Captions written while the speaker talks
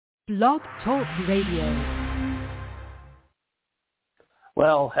Blog Talk Radio.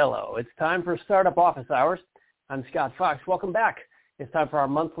 Well, hello. It's time for Startup Office Hours. I'm Scott Fox. Welcome back. It's time for our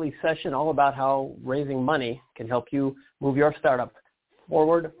monthly session all about how raising money can help you move your startup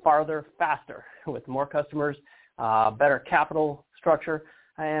forward, farther, faster, with more customers, better capital structure,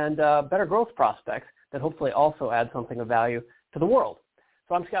 and better growth prospects that hopefully also add something of value to the world.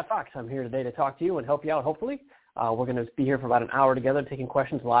 So I'm Scott Fox. I'm here today to talk to you and help you out, hopefully. We're going to be here for about an hour together taking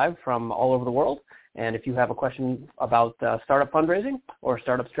questions live from all over the world. And if you have a question about startup fundraising or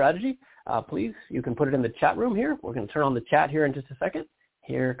startup strategy, please, you can put it in the chat room here. We're going to turn on the chat here in just a second.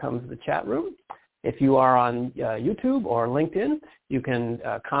 Here comes the chat room. If you are on YouTube or LinkedIn, you can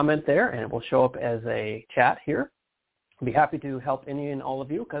comment there, and it will show up as a chat here. I'd be happy to help any and all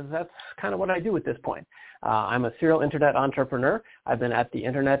of you because that's kind of what I do at this point. I'm a serial internet entrepreneur. I've been at the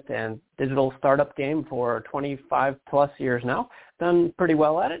internet and digital startup game for 25 plus years now, done pretty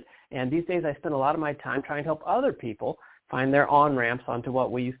well at it. And these days I spend a lot of my time trying to help other people find their on-ramps onto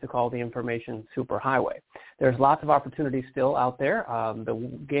what we used to call the information superhighway. There's lots of opportunities still out there.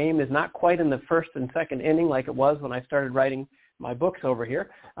 The game is not quite in the first and second inning like it was when I started writing my books over here,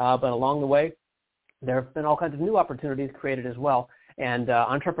 but along the way, there have been all kinds of new opportunities created as well. And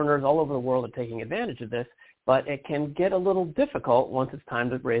entrepreneurs all over the world are taking advantage of this, but it can get a little difficult once it's time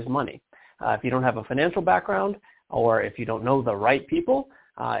to raise money. If you don't have a financial background or if you don't know the right people,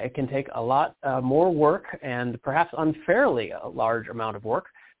 it can take a lot more work and perhaps unfairly a large amount of work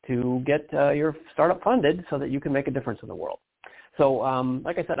to get your startup funded so that you can make a difference in the world. So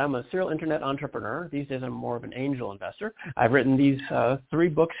like I said, I'm a serial internet entrepreneur. These days I'm more of an angel investor. I've written these 3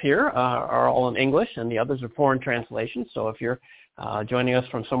 books here, are all in English, and the others are foreign translations. So if you're joining us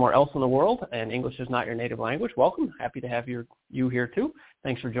from somewhere else in the world and English is not your native language, welcome. Happy to have you here too.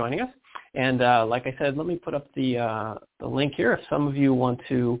 Thanks for joining us. And like I said, let me put up the link here. If some of you want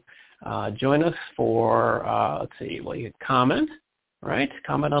to join us for, let's see, well, you can comment, right?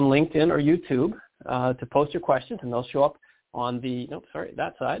 Comment on LinkedIn or YouTube to post your questions, and they'll show up on the,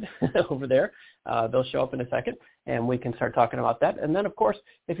 that side over there. They'll show up in a second, and we can start talking about that. And then, of course,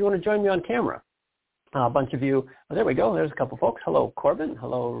 if you want to join me on camera, a bunch of you, there we go. There's a couple folks. Hello, Corbin.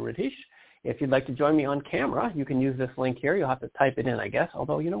 Hello, Ratish. If you'd like to join me on camera, you can use this link here. You'll have to type it in, I guess.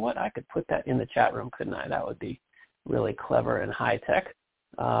 Although, you know what? I could put that in the chat room, couldn't I? That would be really clever and high-tech.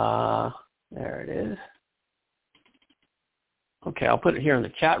 There it is. Okay, I'll put it here in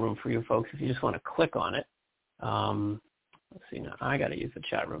the chat room for you folks if you just want to click on it. Let's see now. I got to use the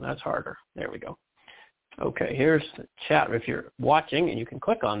chat room. That's harder. There we go. Okay, here's the chat. If you're watching and you can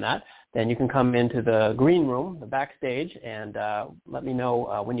click on that, then you can come into the green room, the backstage, and let me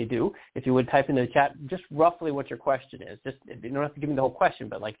know when you do. If you would type into the chat just roughly what your question is. Just you don't have to give me the whole question,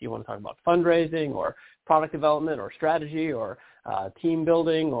 but like, do you want to talk about fundraising or product development or strategy or team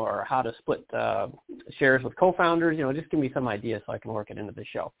building or how to split shares with co-founders? Just give me some ideas so I can work it into the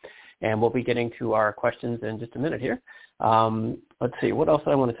show. And we'll be getting to our questions in just a minute here. Let's see, what else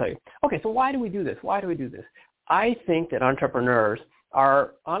do I want to tell you? Okay, so why do we do this? I think that entrepreneurs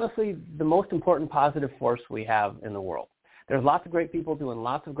are honestly the most important positive force we have in the world. There's lots of great people doing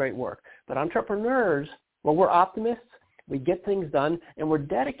lots of great work, but entrepreneurs, well, we're optimists, we get things done, and we're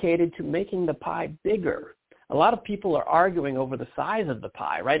dedicated to making the pie bigger. A lot of people are arguing over the size of the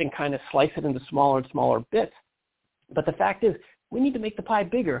pie, right, and kind of slice it into smaller and smaller bits. But the fact is, we need to make the pie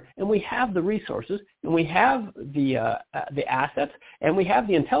bigger, and we have the resources, and we have the assets, and we have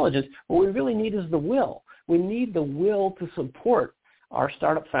the intelligence. What we really need is the will. We need the will to support our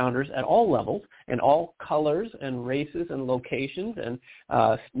startup founders at all levels and all colors and races and locations and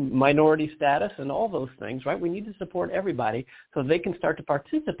minority status and all those things, right? We need to support everybody so they can start to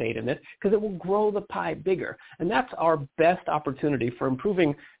participate in this because it will grow the pie bigger. And that's our best opportunity for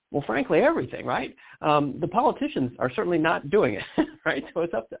improving, well, frankly, everything, right? The politicians are certainly not doing it, right? So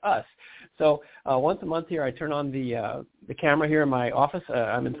it's up to us. So once a month here, I turn on the camera here in my office.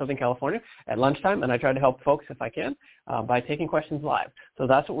 I'm in Southern California at lunchtime, and I try to help folks if I can by taking questions live. So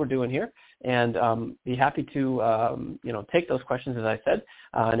that's what we're doing here, and be happy to take those questions, as I said.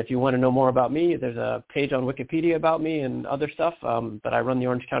 And if you want to know more about me, there's a page on Wikipedia about me and other stuff. But I run the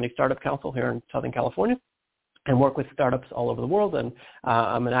Orange County Startup Council here in Southern California and work with startups all over the world. And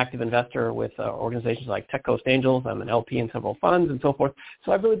I'm an active investor with organizations like Tech Coast Angels. I'm an LP in several funds and so forth.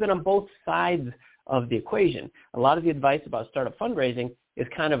 So I've really been on both sides of the equation. A lot of the advice about startup fundraising is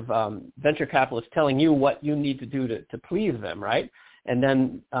kind of venture capitalists telling you what you need to do to please them, right? And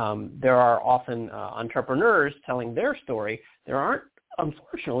then there are often entrepreneurs telling their story. There aren't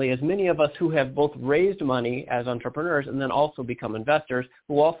unfortunately, as many of us who have both raised money as entrepreneurs and then also become investors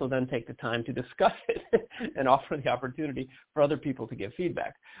who also then take the time to discuss it and offer the opportunity for other people to give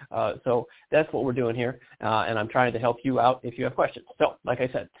feedback. So that's what we're doing here, and I'm trying to help you out if you have questions. So like I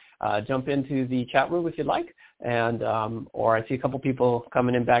said, jump into the chat room if you'd like, and or I see a couple people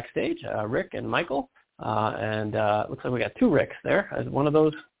coming in backstage, Rick and Michael, and looks like we got two Ricks there. Is one of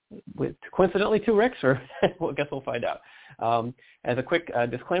those with coincidentally two Ricks, or well, I guess we'll find out. As a quick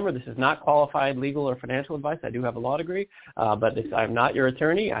disclaimer, this is not qualified legal or financial advice. I do have a law degree, but I'm not your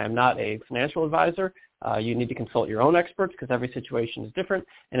attorney. I am not a financial advisor. You need to consult your own experts because every situation is different,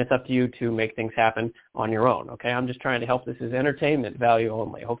 and it's up to you to make things happen on your own, okay? I'm just trying to help. This is entertainment value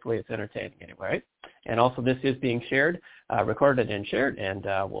only. Hopefully it's entertaining anyway, right? And also this is being shared, recorded and shared, and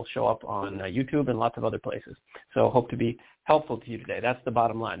will show up on YouTube and lots of other places. So hope to be helpful to you today. That's the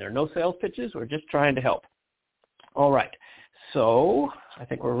bottom line. There are no sales pitches. We're just trying to help. All right. So I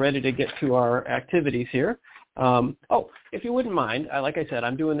think we're ready to get to our activities here. If you wouldn't mind, like I said,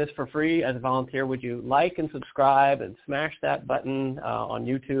 I'm doing this for free as a volunteer. Would you like and subscribe and smash that button on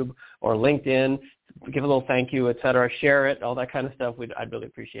YouTube or LinkedIn? Give a little thank you, et cetera. Share it, all that kind of stuff. I'd really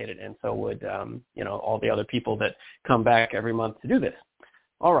appreciate it, and so would all the other people that come back every month to do this.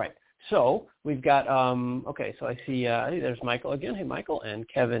 All right. So we've got, so I see there's Michael again. Hey, Michael, and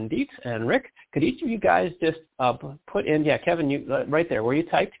Kevin Dietz and Rick. Could each of you guys just put in, Kevin, you right there where you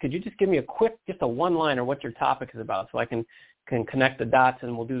typed, could you just give me a quick, just a one-liner what your topic is about so I can connect the dots,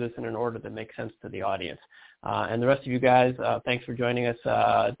 and we'll do this in an order that makes sense to the audience. And the rest of you guys, thanks for joining us,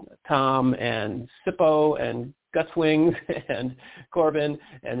 Tom and Sippo and Gutswings and Corbin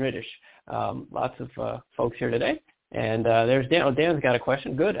and Riddish. Lots of folks here today. And there's Dan. Oh, Dan's got a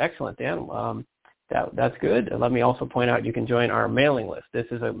question. Good. Excellent, Dan. That's good. Let me also point out you can join our mailing list. This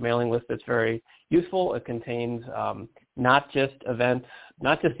is a mailing list that's very useful. It contains not just events,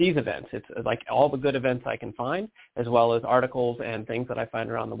 not just these events. It's like all the good events I can find, as well as articles and things that I find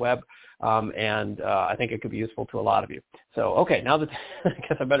around the web. And I think it could be useful to a lot of you. So, okay, now that I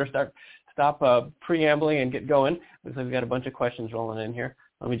guess I better stop preambling and get going, because we've got a bunch of questions rolling in here.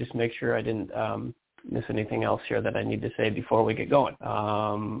 Let me just make sure I didn't miss anything else here that I need to say before we get going.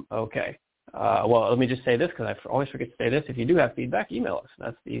 Okay. Well, let me just say this, because I always forget to say this. If you do have feedback, email us.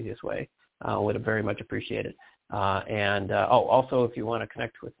 That's the easiest way. Would very much appreciate it. Also, if you want to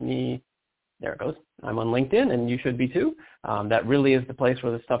connect with me, there it goes. I'm on LinkedIn, and you should be too. That really is the place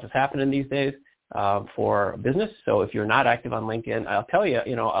where this stuff is happening these days for business. So if you're not active on LinkedIn, I'll tell you,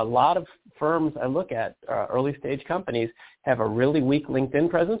 a lot of firms I look at, early stage companies, have a really weak LinkedIn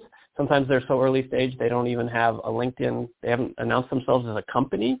presence. Sometimes they're so early stage they don't even have a LinkedIn. They haven't announced themselves as a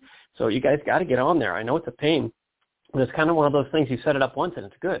company. So you guys got to get on there. I know it's a pain, but it's kind of one of those things. You set it up once and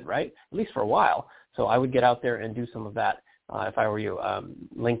it's good, right? At least for a while. So I would get out there and do some of that if I were you.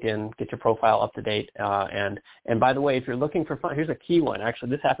 LinkedIn, get your profile up to date. And by the way, if you're looking for fun, here's a key one.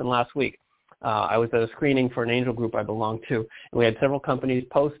 Actually, this happened last week. I was at a screening for an angel group I belong to, and we had several companies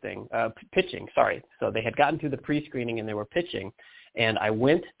pitching. So they had gotten to the pre-screening and they were pitching. And I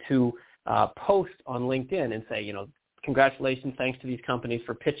went to post on LinkedIn and say, congratulations, thanks to these companies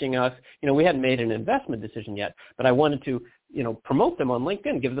for pitching us. We hadn't made an investment decision yet, but I wanted to, promote them on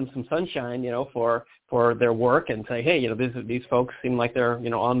LinkedIn, give them some sunshine, for their work, and say, hey, these folks seem like they're,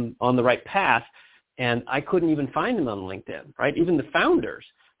 on the right path. And I couldn't even find them on LinkedIn, right? Even the founders.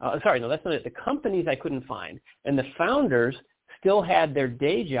 That's not it. The companies I couldn't find, and the founders still had their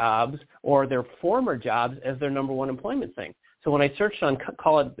day jobs or their former jobs as their number one employment thing. So when I searched on,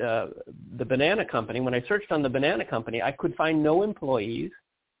 call it the banana company, when I searched on the banana company, I could find no employees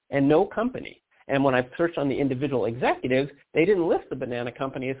and no company. And when I searched on the individual executives, they didn't list the banana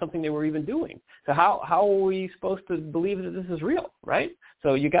company as something they were even doing. So how are we supposed to believe that this is real, right?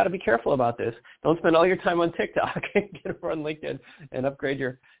 So you got to be careful about this. Don't spend all your time on TikTok. Get over on LinkedIn and upgrade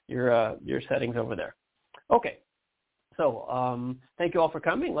your settings over there. Okay. So thank you all for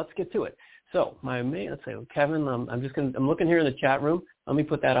coming. Let's get to it. So let's say Kevin, I'm looking here in the chat room. Let me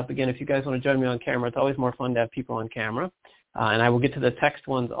put that up again. If you guys want to join me on camera, it's always more fun to have people on camera. And I will get to the text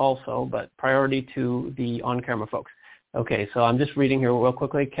ones also, but priority to the on-camera folks. Okay, so I'm just reading here real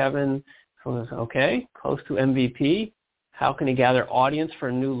quickly. Kevin, okay, close to MVP. How can he gather audience for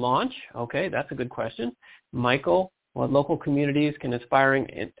a new launch? Okay, that's a good question. Michael, what local communities can aspiring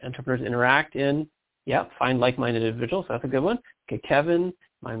entrepreneurs interact in? Yeah, find like-minded individuals. That's a good one. Okay, Kevin,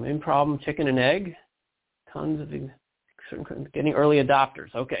 my main problem, chicken and egg. Tons of getting early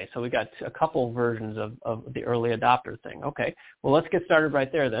adopters. Okay, so we got a couple versions of the early adopter thing. Okay, well, let's get started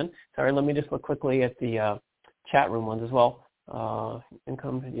right there then. Sorry, let me just look quickly at the chat room ones as well.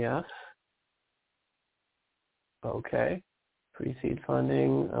 Income, yes. Okay. Pre-seed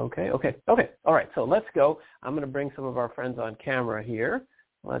funding. Okay. All right. So let's go. I'm going to bring some of our friends on camera here.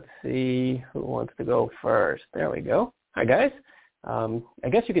 Let's see who wants to go first. There we go. Hi, guys. I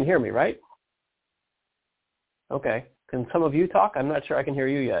guess you can hear me, right? Okay. Can some of you talk? I'm not sure I can hear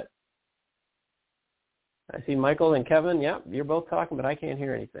you yet. I see Michael and Kevin. Yeah, you're both talking, but I can't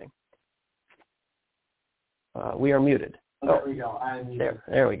hear anything. We are muted. Oh, there we go. I am muted.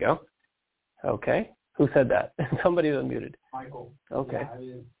 There we go. Okay. Who said that? Somebody's unmuted. Michael. Okay.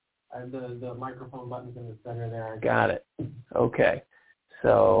 Yeah, I have the microphone buttons in the center there. Got it. Okay.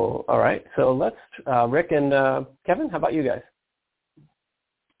 So, all right. So let's, Rick and Kevin, how about you guys?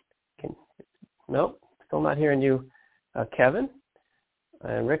 Nope, still not hearing you, Kevin,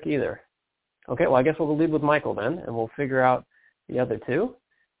 and Rick either. Okay, well, I guess we'll lead with Michael then, and we'll figure out the other two.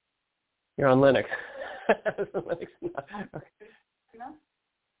 You're on Linux. Linux. Okay.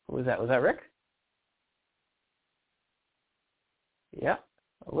 Who was that? Was that Rick? Yeah,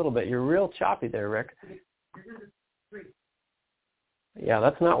 a little bit. You're real choppy there, Rick. Yeah,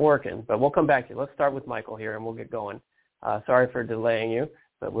 that's not working, but we'll come back to you. Let's start with Michael here, and we'll get going. Sorry for delaying you,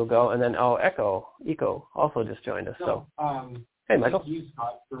 but we'll go. And then, Eco also just joined us. Hey, Michael. Thank you,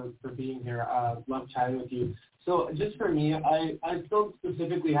 Scott, for being here. Love chatting with you. So just for me, I don't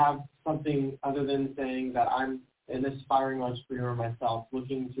specifically have something other than saying that I'm an aspiring entrepreneur myself,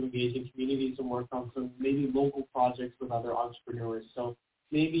 looking to engage in communities and work on some maybe local projects with other entrepreneurs. So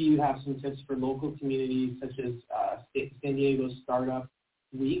maybe you have some tips for local communities such as San Diego Startup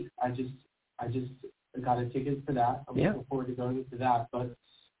Week. I just got a ticket for that. I'm looking forward to going to that. But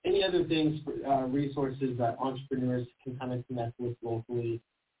any other things, resources that entrepreneurs can kind of connect with locally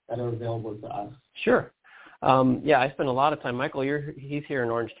that are available to us? Sure. I spend a lot of time. Michael, he's here in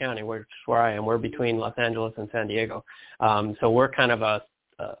Orange County, which is where I am. We're between Los Angeles and San Diego. So we're kind of a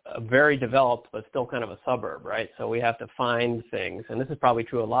very developed, but still kind of a suburb, right? So we have to find things. And this is probably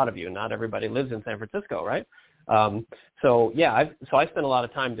true of a lot of you. Not everybody lives in San Francisco, right? I spend a lot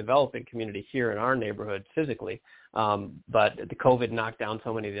of time developing community here in our neighborhood physically. But the COVID knocked down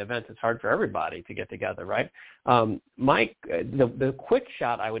so many of the events, it's hard for everybody to get together, right? Mike, the quick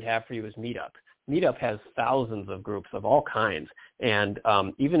shot I would have for you is Meetup. Meetup has thousands of groups of all kinds. And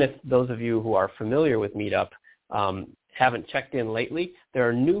even if those of you who are familiar with Meetup haven't checked in lately, there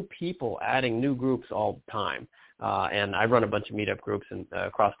are new people adding new groups all the time. And I run a bunch of Meetup groups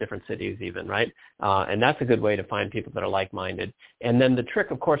across different cities even, right? And that's a good way to find people that are like-minded. And then the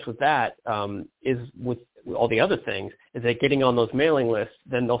trick, of course, with that is with all the other things, is that getting on those mailing lists,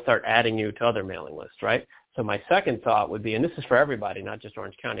 then they'll start adding you to other mailing lists, right? So my second thought would be, and this is for everybody, not just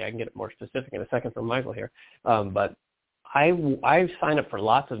Orange County. I can get more specific in a second from Michael here. But I sign up for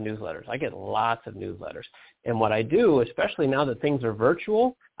lots of newsletters. I get lots of newsletters. And what I do, especially now that things are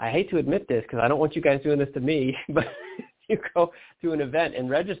virtual, I hate to admit this because I don't want you guys doing this to me, but if you go to an event and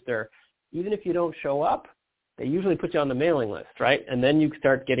register, even if you don't show up, they usually put you on the mailing list, right? And then you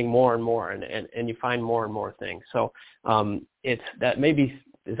start getting more and more, and you find more and more things. So is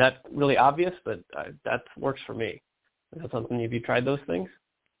that really obvious? But that works for me. Is that something, have you tried those things?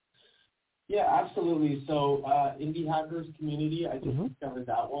 Yeah, absolutely. So Indie Hackers Community, I just discovered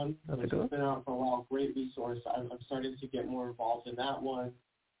that one. It's been around for a while. Great resource. I'm starting to get more involved in that one.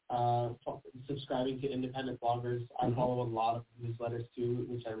 Subscribing to independent bloggers. I follow a lot of newsletters too,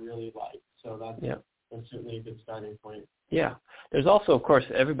 which I really like. So that's certainly a good starting point. Yeah. There's also, of course,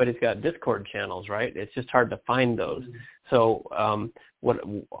 everybody's got Discord channels, right? It's just hard to find those. So what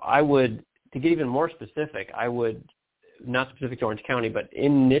I would, to get even more specific, I would, not specific to Orange County, but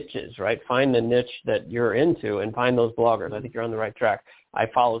in niches, right? Find the niche that you're into and find those bloggers. I think you're on the right track. I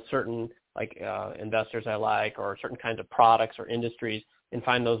follow certain investors I like, or certain kinds of products or industries, and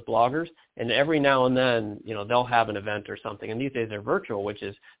find those bloggers. And every now and then, they'll have an event or something. And these days they're virtual, which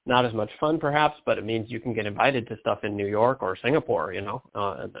is not as much fun perhaps, but it means you can get invited to stuff in New York or Singapore, and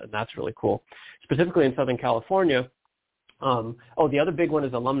that's really cool. Specifically in Southern California, the other big one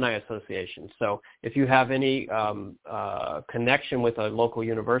is alumni associations. So if you have any connection with a local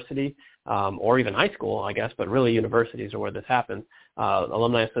university or even high school, I guess, but really universities are where this happens,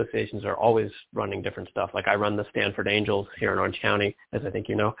 alumni associations are always running different stuff. Like I run the Stanford Angels here in Orange County, as I think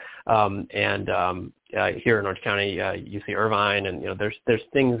you know, and here in Orange County, UC Irvine, and there's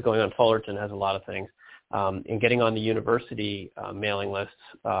things going on. Fullerton has a lot of things. And getting on the university mailing lists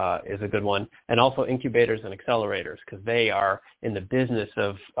is a good one, and also incubators and accelerators, because they are in the business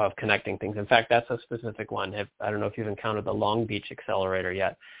of connecting things. In fact, that's a specific one. I don't know if you've encountered the Long Beach Accelerator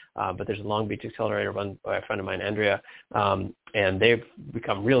yet, but there's a Long Beach Accelerator run by a friend of mine, Andrea, and they've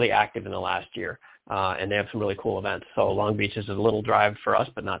become really active in the last year, and they have some really cool events. So Long Beach is a little drive for us,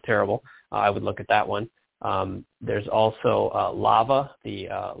 but not terrible. I would look at that one. There's also LAVA, the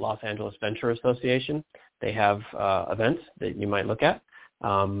Los Angeles Venture Association. They have events that you might look at.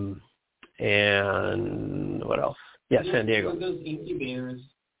 And what else? Yes, San Diego. So those incubators,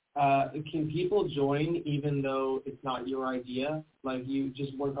 can people join even though it's not your idea? Like you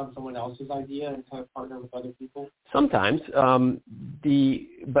just work on someone else's idea and kind of partner with other people? Sometimes.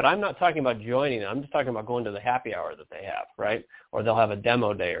 But I'm not talking about joining them. I'm just talking about going to the happy hour that they have, right? Or they'll have a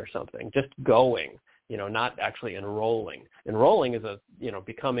demo day or something. Just going, not actually enrolling. Enrolling is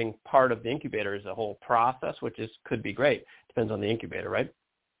becoming part of the incubator is a whole process, which could be great. Depends on the incubator, right?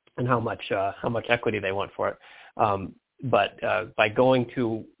 And how much equity they want for it. But by going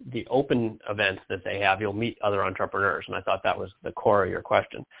to the open events that they have, you'll meet other entrepreneurs. And I thought that was the core of your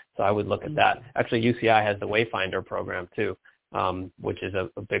question. So I would look at that. Actually, UCI has the Wayfinder program too, which is a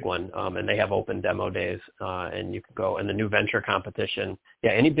big one. And they have open demo days, and you can go. And the new venture competition,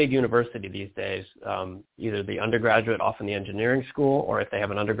 any big university these days, either the undergraduate, often the engineering school, or if they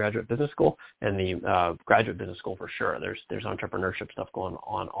have an undergraduate business school, and the graduate business school for sure. There's entrepreneurship stuff going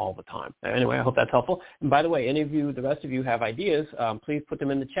on all the time. Anyway, I hope that's helpful. And by the way, the rest of you have ideas, please put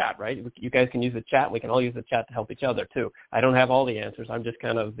them in the chat, right? You guys can use the chat. We can all use the chat to help each other too. I don't have all the answers. I'm just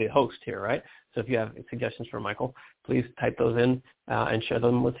kind of the host here, right? So if you have suggestions for Michael, please type those in and share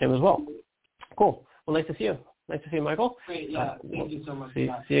them with him as well. Cool. Well, nice to see you. Nice to see you, Michael. Great. Yeah. Thank you so much. See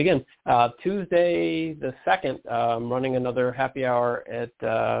you again. Tuesday the 2nd, I'm running another happy hour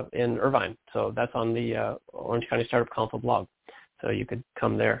in Irvine. So that's on the Orange County Startup Council blog. So you could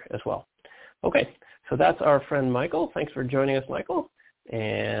come there as well. Okay. So that's our friend Michael. Thanks for joining us, Michael.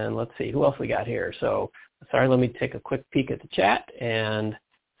 And let's see who else we got here. So sorry, let me take a quick peek at the chat. And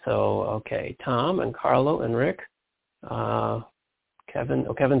so, okay, Tom and Carlo and Rick.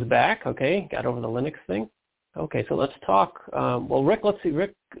 Kevin's back. Okay, got over the Linux thing. Okay, so let's talk. Well, Rick, let's see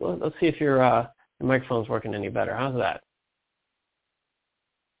if your microphone's working any better. How's that?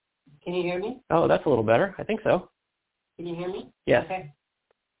 Can you hear me? Oh, that's a little better. I think so. Can you hear me? Yes. Okay.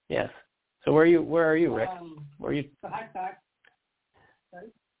 Yes. So where are you, Rick? Where are you? So hi, Scott. Sorry?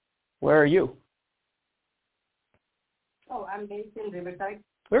 Where are you? Oh, I'm based in Riverside.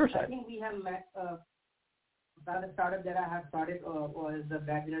 Riverside. I think we have met about the startup that I have started was the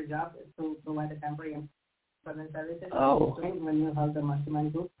bachelor job to provide a temporary employment services. Oh. When you have the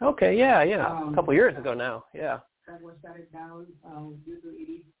mastermind group. Okay, yeah. A couple years ago now, yeah. That was started down due to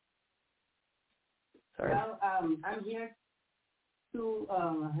ED. Sorry. Well, I'm here to,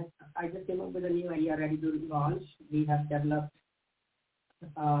 I just came up with a new idea ready to launch. We have developed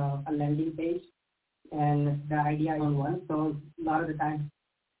a landing page and the idea on one. So a lot of the time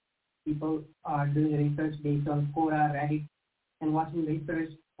people are doing research based on Quora, Reddit, and watching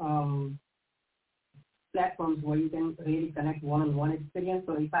research platforms where you can really connect one-on-one experience.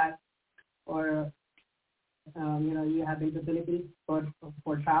 So if you have been to Philippines for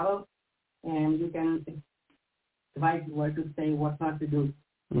travel, and you can advise where to stay, what not to do.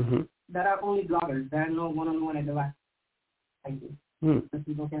 Mm-hmm. There are only bloggers. There are no one-on-one advice. I think so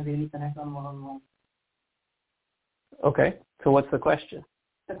people can really connect on one-on-one. Okay. So what's the question?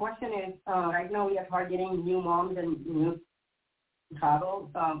 The question is, right now we are targeting new moms and new travel.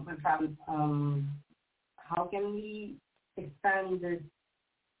 How can we expand this?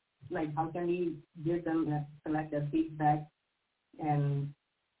 Like, how can we give them select their feedback and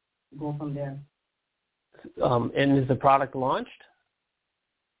go from there? And is the product launched?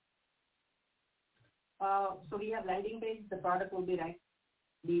 So we have landing page. The product will be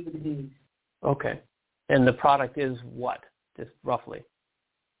within 3 weeks. Okay. And the product is what? Just roughly.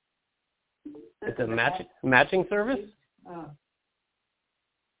 It's a matching service?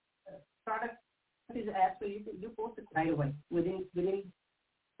 Product is an app, so you post it right away. Within 30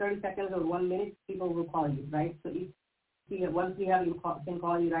 seconds or 1 minute, people will call you, right? So once we have you can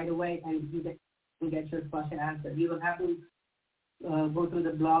call you right away, and you get your question answered. You don't have to go through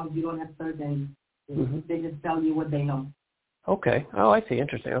the blogs. You don't have to search, and they just tell you what they know. Okay. Oh, I see.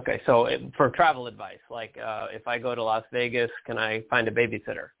 Interesting. Okay. So for travel advice, like if I go to Las Vegas, can I find a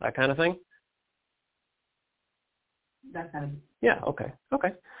babysitter? That kind of thing? That kind of. Yeah. Okay.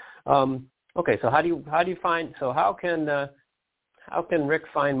 Okay. Okay. So how do you find? So how can Rick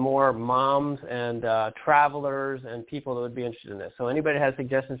find more moms and travelers and people that would be interested in this? So anybody has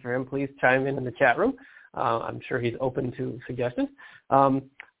suggestions for him, please chime in the chat room. I'm sure he's open to suggestions. So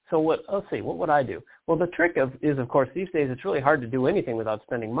let's see, what would I do? Well, the trick is, of course, these days it's really hard to do anything without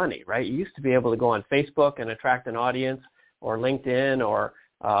spending money, right? You used to be able to go on Facebook and attract an audience, or LinkedIn, or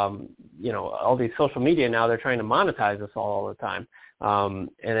all these social media now. They're trying to monetize us all the time. And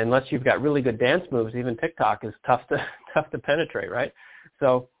unless you've got really good dance moves, even TikTok is tough to penetrate, right?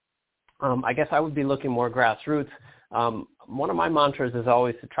 So I guess I would be looking more grassroots. One of my mantras is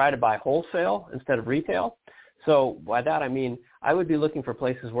always to try to buy wholesale instead of retail. So by that, I mean, I would be looking for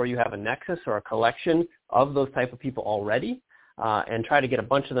places where you have a nexus or a collection of those type of people already, and try to get a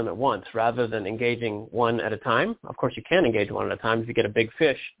bunch of them at once rather than engaging one at a time. Of course, you can engage one at a time. If you get a big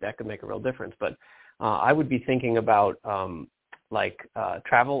fish, that could make a real difference. But I would be thinking about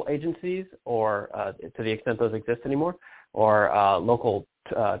travel agencies, or to the extent those exist anymore, or local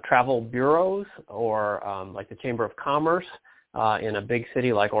travel bureaus, or like the Chamber of Commerce in a big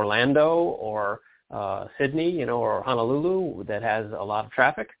city like Orlando or Sydney, or Honolulu that has a lot of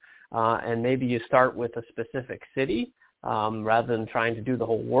traffic. And maybe you start with a specific city rather than trying to do the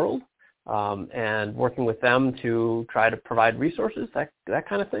whole world, and working with them to try to provide resources, that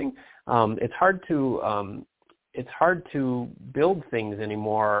kind of thing. It's hard to build things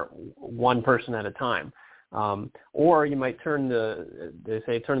anymore one person at a time. Or you might turn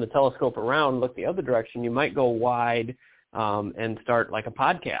the telescope around, look the other direction. You might go wide and start like a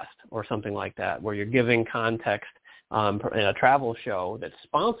podcast or something like that, where you're giving context in a travel show that's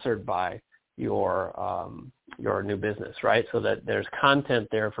sponsored by your new business, right? So that there's content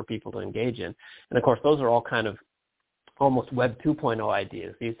there for people to engage in. And of course, those are all kind of almost Web 2.0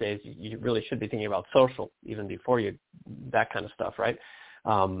 ideas. These days, you really should be thinking about social even before that kind of stuff, right?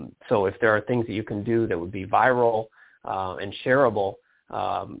 So if there are things that you can do that would be viral and shareable,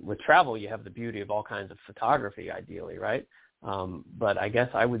 with travel, you have the beauty of all kinds of photography, ideally, right? But I guess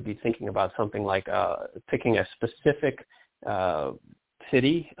I would be thinking about something like picking a specific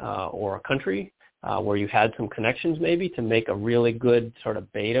city or a country where you had some connections maybe to make a really good sort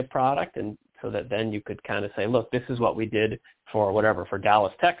of beta product, and so that then you could kind of say, look, this is what we did for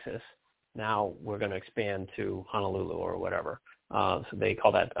Dallas, Texas. Now we're going to expand to Honolulu or whatever. So they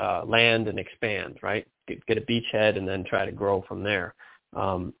call that land and expand, right? Get a beachhead and then try to grow from there.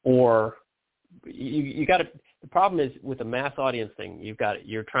 Or you got to. The problem is with the mass audience thing,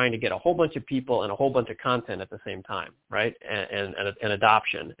 you're trying to get a whole bunch of people and a whole bunch of content at the same time, right? And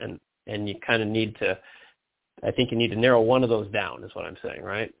adoption, and you kind of need to. I think you need to narrow one of those down, is what I'm saying,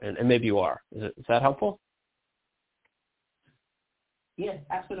 right? And maybe you are. Is that helpful? Yes,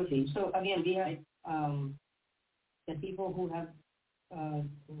 absolutely. So again, we have the people who have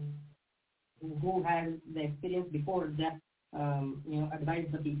the experience before that, advise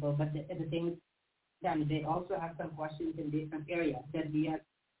the people, but at the same time, they also have some questions in different areas that we are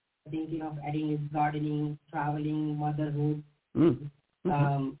thinking of adding: is gardening, traveling, motherhood,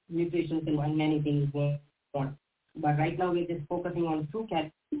 nutrition, and many things more. But right now, we're just focusing on two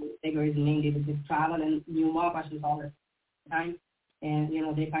categories mainly, which is travel and new mom questions all the time. And,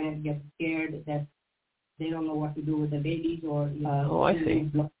 they kind of get scared that they don't know what to do with the babies or I see.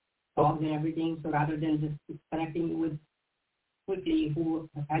 Dogs and everything. So rather than just connecting with quickly who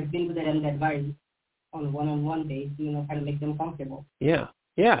has been with them advice on a one-on-one base, kind of make them comfortable. Yeah.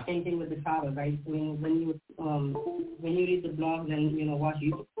 Same thing with the travel, right? I mean, when you read the blogs and watch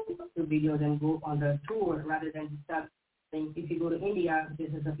YouTube videos and go on the tour, rather than just saying, if you go to India, this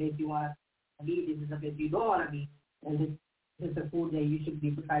is the place you want to be, this is the place you don't want to be, and this is the food that you should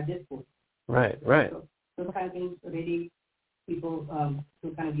be to try this food. Right. So those kind of things really people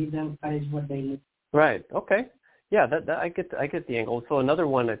to kind of give them courage what they need. Right. Okay. Yeah, that I get the angle. So another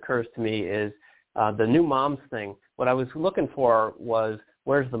one that occurs to me is the new moms thing. What I was looking for was,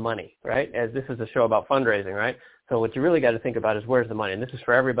 where's the money, right? As this is a show about fundraising, right? So what you really got to think about is, where's the money? And this is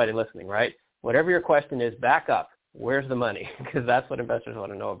for everybody listening, right? Whatever your question is, back up. Where's the money? Because that's what investors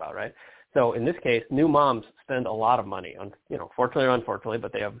want to know about, right? So in this case, new moms spend a lot of money on, fortunately or unfortunately,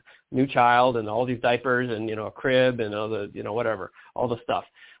 but they have new child and all these diapers and, a crib and all the, whatever, all the stuff.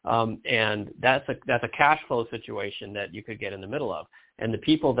 And that's a cash flow situation that you could get in the middle of. And the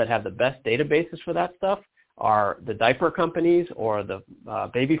people that have the best databases for that stuff are the diaper companies or the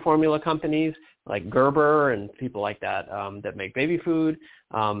baby formula companies like Gerber and people like that that make baby food.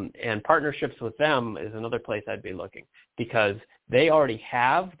 And partnerships with them is another place I'd be looking, because they already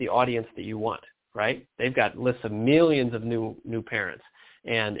have the audience that you want, right? They've got lists of millions of new parents.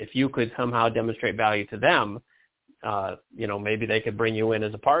 And if you could somehow demonstrate value to them, maybe they could bring you in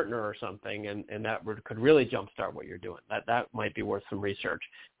as a partner or something, and that could really jumpstart what you're doing. That might be worth some research.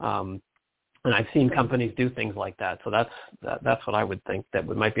 And I've seen companies do things like that. So that's what I would think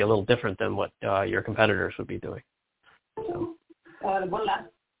might be a little different than what your competitors would be doing. So. One last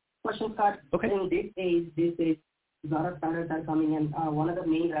question, Scott. Okay. In this age, a lot of startups are coming in. One of the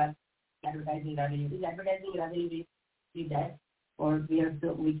main advertising revenue is that, or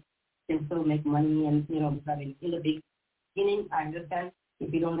we can still make money and in the beginning. I understand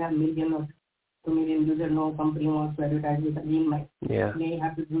if you don't have millions or 2 million users, no company wants to advertise with a lean mic. Yeah. May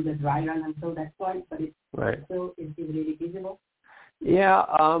have to do the dry run until that point, but it's still is really feasible. Yeah,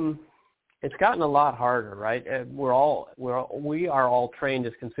 it's gotten a lot harder, right? We are all trained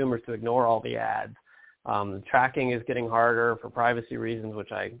as consumers to ignore all the ads. Tracking is getting harder for privacy reasons,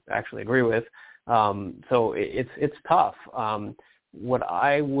 which I actually agree with. So it's tough. What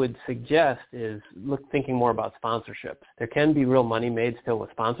I would suggest is thinking more about sponsorships. There can be real money made still with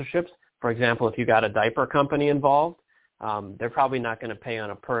sponsorships. For example, if you got a diaper company involved, they're probably not going to pay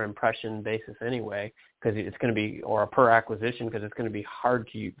on a per impression basis anyway, because it's going to be, or a per acquisition, because it's going to be hard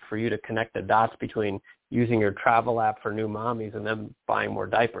for you to connect the dots between using your travel app for new mommies and them buying more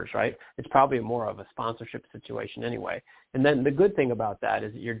diapers, right? It's probably more of a sponsorship situation anyway. And then the good thing about that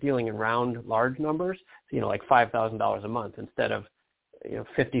is that you're dealing in round large numbers, so, like $5,000 a month instead of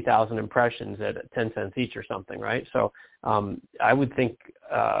 50,000 impressions at 10 cents each or something, right? So I would think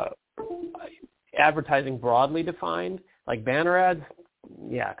advertising broadly defined, like banner ads,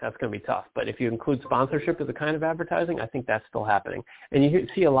 yeah, that's going to be tough. But if you include sponsorship as a kind of advertising, I think that's still happening. And you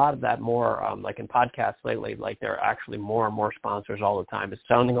see a lot of that more like in podcasts lately, like there are actually more and more sponsors all the time. It's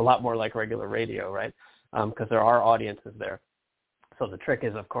sounding a lot more like regular radio, right? Because there are audiences there. So the trick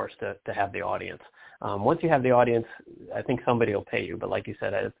is, of course, to have the audience. Once you have the audience, I think somebody will pay you. But like you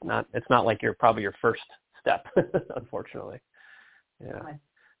said, it's not like you're probably your first step, unfortunately. Yeah.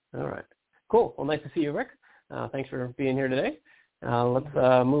 All right. Cool. Well, nice to see you, Rick. Thanks for being here today. Let's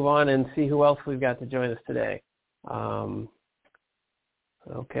move on and see who else we've got to join us today. Okay,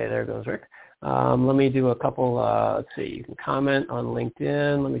 there goes Rick. Let me do a couple, let's see, you can comment on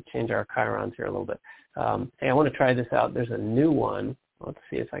LinkedIn. Let me change our chyrons here a little bit. Hey, I want to try this out. There's a new one. Let's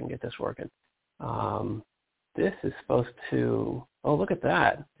see if I can get this working. This is supposed to, oh, look at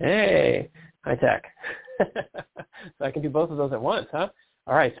that. Hey, high tech. So I can do both of those at once, huh?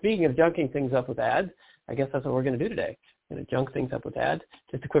 All right, speaking of junking things up with ads, I guess that's what we're going to do today. We're going to junk things up with ads.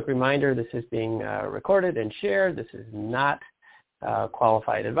 Just a quick reminder, this is being recorded and shared. This is not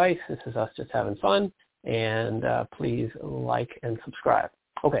qualified advice. This is us just having fun. And please like and subscribe.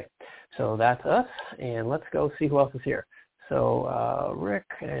 Okay, so that's us. And let's go see who else is here. So Rick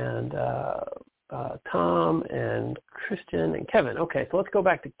and Tom and Christian and Kevin. Okay, so let's go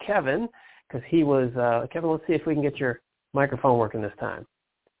back to Kevin because he was, Kevin, let's see if we can get your microphone working this time.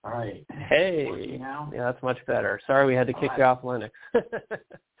 All right. Hey. Yeah, that's much better. Sorry we had to kick you off Linux.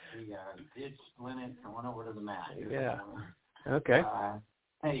 We ditched Linux and went over to the Mac. Yeah. Okay.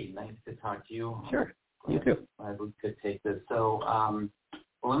 Hey, nice to talk to you. Sure. You too. Glad we could take this. So,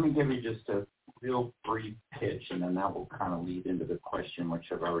 well, let me give you just a real brief pitch, and then that will kind of lead into the question, which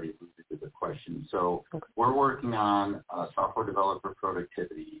I've already alluded to the question. So we're working on software developer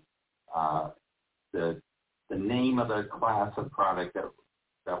productivity. The name of the class of product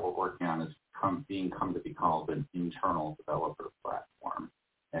that we're working on is come to be called an internal developer platform.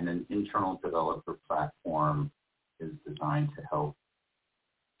 And an internal developer platform is designed to help.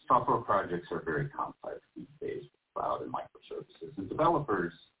 Software projects are very complex these days with cloud and microservices. And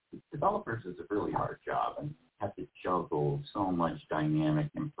developers is a really hard job and have to juggle so much dynamic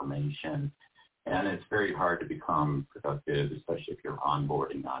information. And it's very hard to become productive, especially if you're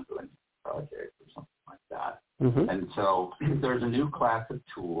onboarding onto a new project or something like that. Mm-hmm. And so there's a new class of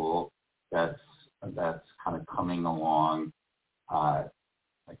tool that's kind of coming along, like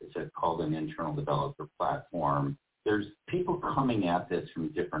I said, called an internal developer platform. There's people coming at this from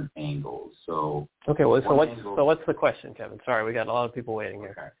different angles. So okay, well, so what's the question, Kevin? Sorry, we got a lot of people waiting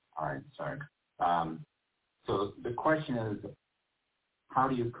here. Okay, all right, sorry. So the question is, how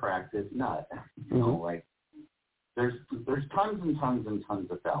do you crack this nut? You know, like there's tons and tons and tons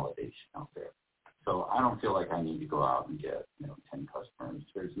of validation out there. So I don't feel like I need to go out and get 10 customers.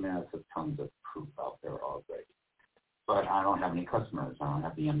 There's massive tons of proof out there already. But I don't have any customers. I don't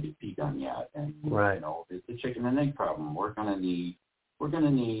have the MVP done yet, and it's the chicken and egg problem. We're gonna need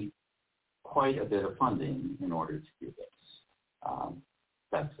quite a bit of funding in order to do this.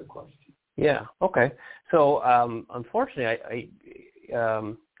 That's the question. Yeah. Okay. So unfortunately,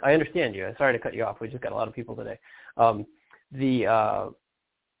 I understand you. Sorry to cut you off. We just got a lot of people today.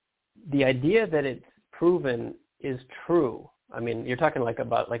 The idea that it's proven is true. I mean, you're talking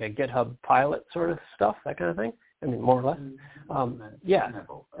about a GitHub pilot sort of stuff, that kind of thing. I mean, more or less. Yeah.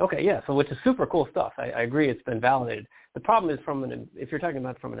 Okay. Yeah. So, which is super cool stuff. I agree. It's been validated. The problem is if you're talking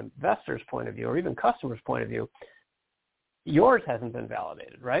about from an investor's point of view or even customer's point of view, yours hasn't been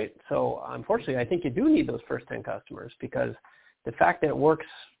validated, right? So, unfortunately, I think you do need those first 10 customers because the fact that it works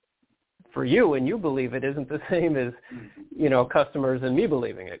for you and you believe it isn't the same as, customers and me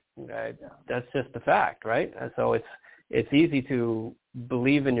believing it. Right? Yeah. That's just the fact, right? And so it's easy to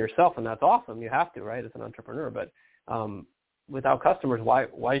believe in yourself, and that's awesome. You have to, right, as an entrepreneur. But without customers,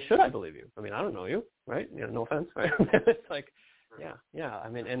 why should I believe you? I mean, I don't know you, right? No offense, right? It's like, yeah. I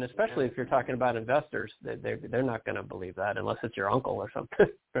mean, and especially if you're talking about investors, they're not going to believe that unless it's your uncle or something,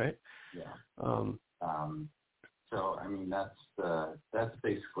 right? Yeah. So I mean, that's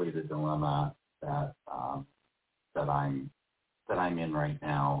basically the dilemma that I'm in right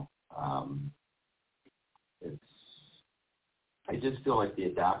now. I just feel like the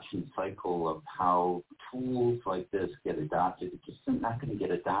adoption cycle of how tools like this get adopted, it's just not going to get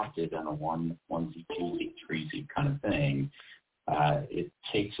adopted on a onesie, twosie, threesie kind of thing. It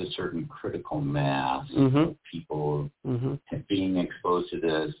takes a certain critical mass of people being exposed to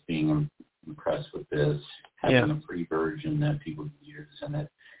this, being impressed with this, having a free version that people can use, and it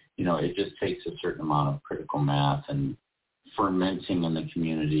just takes a certain amount of critical mass and fermenting in the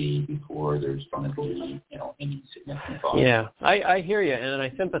community before there's going to be any significant volume. Yeah, I hear you, and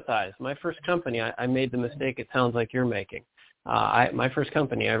I sympathize. My first company, I made the mistake it sounds like you're making. My first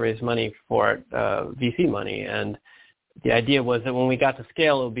company, I raised money for it, VC money, and the idea was that when we got to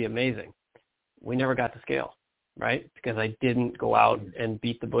scale, it would be amazing. We never got to scale, right? Because I didn't go out and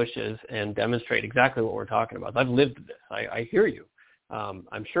beat the bushes and demonstrate exactly what we're talking about. I've lived this. I hear you.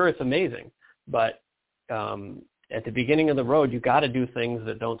 I'm sure it's amazing, but at the beginning of the road, you got to do things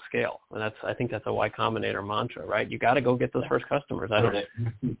that don't scale, and I think that's a Y Combinator mantra, right? You got to go get those first customers. I don't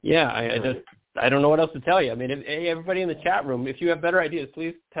know what else to tell you. I mean, everybody in the chat room, if you have better ideas,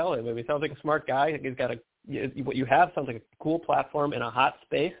 please tell him. I mean, he sounds like a smart guy. He's got what you have sounds like a cool platform in a hot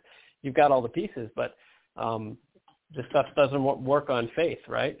space. You've got all the pieces, but this stuff doesn't work on faith,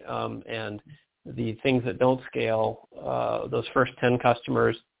 right? And the things that don't scale, those first 10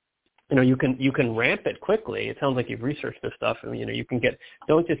 customers, you can ramp it quickly. It sounds like you've researched this stuff. And, you can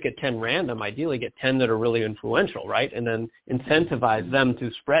don't just get 10 random, ideally get 10 that are really influential, right? And then incentivize them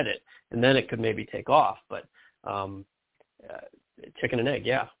to spread it. And then it could maybe take off. But chicken and egg,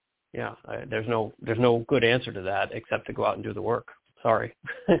 yeah. There's no good answer to that except to go out and do the work. Sorry.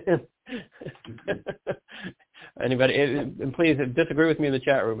 Anybody, and please disagree with me in the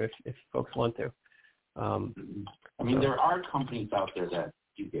chat room if folks want to. I mean, there are companies out there that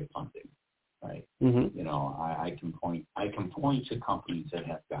do get funding, right? I can point to companies that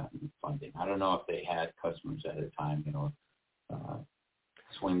have gotten funding. I don't know if they had customers at a time.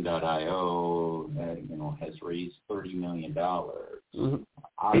 Swing.io, has raised $30 million.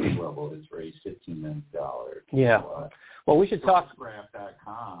 Oddly Level has raised $15 million. Yeah. Well, we should talk.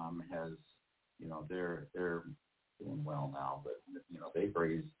 Graph.com has, they're doing well now, but they've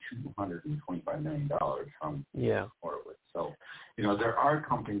raised $225 million from Horowitz. So, there are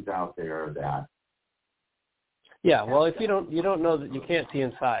companies out there that. Yeah, well, if you don't know that, you can't see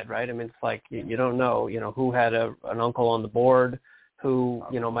inside, right? I mean, it's like you don't know, who had an uncle on the board, who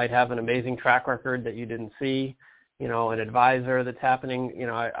might have an amazing track record that you didn't see, an advisor that's happening.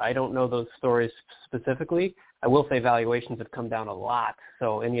 I don't know those stories specifically. I will say valuations have come down a lot.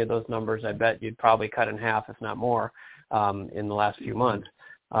 So any of those numbers, I bet you'd probably cut in half, if not more, in the last few months.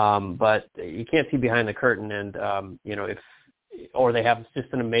 But you can't see behind the curtain, and or they have just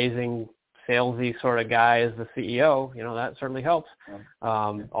an amazing salesy sort of guy as the CEO. That certainly helps.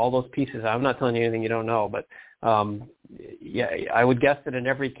 All those pieces. I'm not telling you anything you don't know, but I would guess that in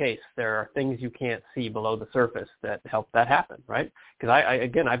every case there are things you can't see below the surface that help that happen, right? Because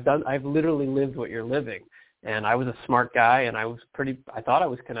I've literally lived what you're living. And I was a smart guy, and I thought I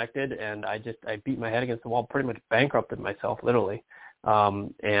was connected, and I beat my head against the wall, pretty much bankrupted myself, literally,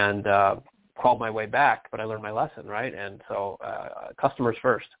 and crawled my way back, but I learned my lesson, right? And so customers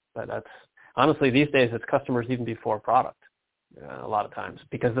first. That's honestly, these days, it's customers even before product a lot of times,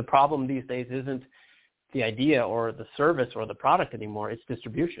 because the problem these days isn't the idea or the service or the product anymore. It's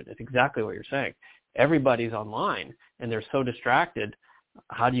distribution. It's exactly what you're saying. Everybody's online, and they're so distracted.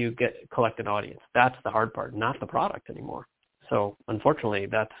 How do you collect an audience? That's the hard part, not the product anymore. So unfortunately,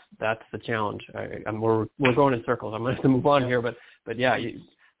 that's the challenge. We're going in circles. I'm going to have to move on here, but yeah,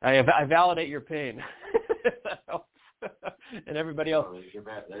 I validate your pain. That helps. And everybody else. There's your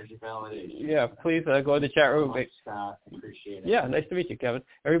validation. Yeah, please go in the chat room. Scott, appreciate it. Yeah, nice to meet you, Kevin.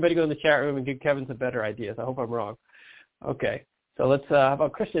 Everybody go in the chat room and give Kevin some better ideas. I hope I'm wrong. Okay, so let's. How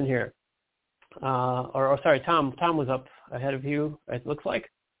about Christian here? Sorry, Tom. Tom was up ahead of you, it looks like.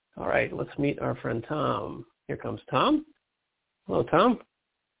 All right, let's meet our friend Tom. Here comes Tom. Hello, Tom.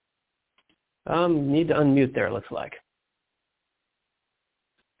 Need to unmute there, looks like.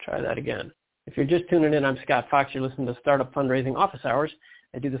 Try that again. If you're just tuning in, I'm Scott Fox. You're listening to Startup Fundraising Office Hours.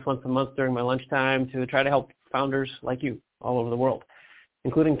 I do this once a month during my lunchtime to try to help founders like you all over the world,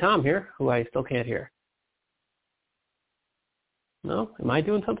 including Tom here, who I still can't hear. No? Am I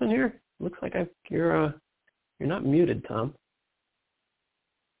doing something here? Looks like you're not muted, Tom.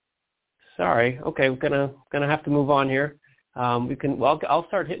 Sorry. Okay, we're gonna have to move on here. I'll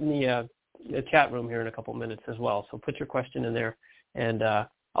start hitting the chat room here in a couple minutes as well. So put your question in there, and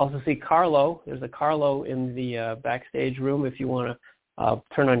also see Carlo. There's a Carlo in the backstage room. If you want to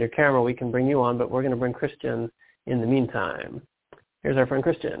turn on your camera, we can bring you on. But we're going to bring Christian in the meantime. Here's our friend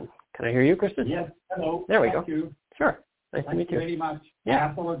Christian. Can I hear you, Christian? Yes. Hello. There we go. Thank you. Sure. Nice to meet you. Thank you very much. Yeah.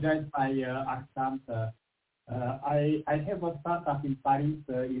 I apologize for my accent. I have a startup in Paris,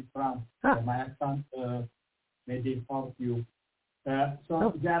 in France. My accent may differ you. There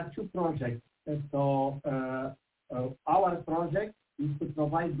are two projects. So our project is to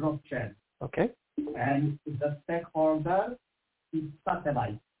provide blockchain. Okay. And the stakeholder is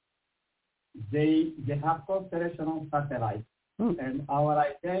satellite. They have constellation on satellite. And our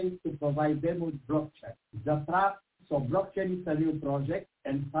idea is to provide them with blockchain. So blockchain is a new project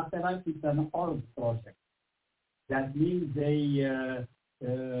and satellite is an old project. That means they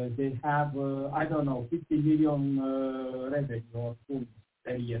have, 50 million revenue or funds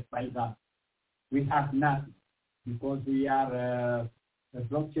per year by that. We have nothing because we are, the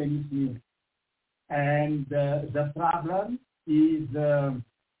blockchain is new. And the problem is the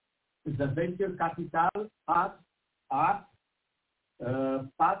venture capital past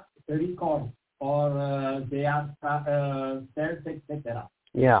record or they are sales, etc.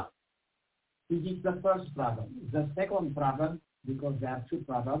 Yeah. This is the first problem. The second problem, because there are two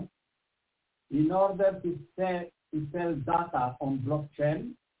problems, in order to sell data on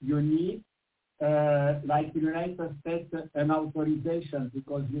blockchain, you need, like in the United States, an authorization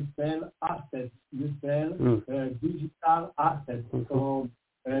because you sell assets, you sell digital assets. So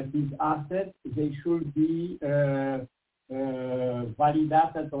these assets, they should be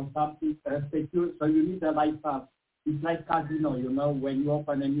validated or something secure. So you need a license. It's like casino, when you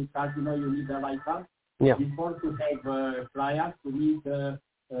open a new casino, you need a license. Yeah. Before to have clients, you need to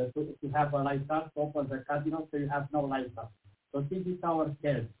have a license to open the casino, so you have no license. So this is our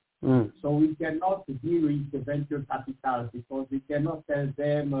case. So we cannot deal with the venture capital because we cannot tell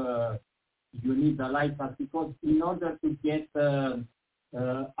them you need a license because in order to get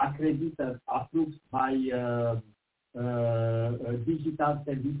accredited, approved by digital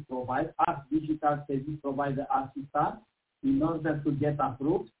service provider, digital service provider assistant, in order to get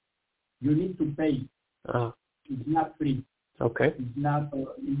approved, you need to pay. It's not free. Okay. It's not.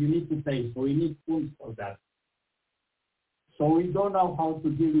 You need to pay. So we need funds for that. So we don't know how to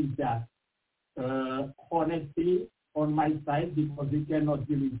deal with that. Honestly, on my side, because we cannot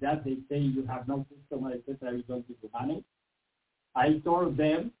deal with that, they say you have no customer, etc. We don't give you money. I told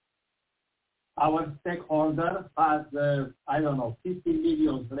them our stakeholder has, 50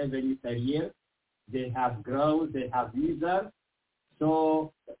 million revenue per year. They have growth, they have users.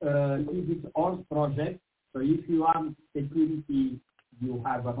 So this is all project. So if you want security, you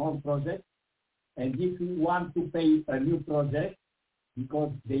have an old project. And if you want to pay a new project,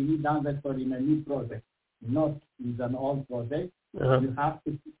 because they need investor in a new project, not in an old project, you have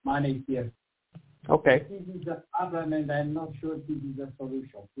to put money here. Okay. This is the problem, and I'm not sure this is the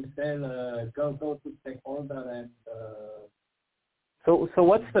solution. To sell, go to stakeholder and. So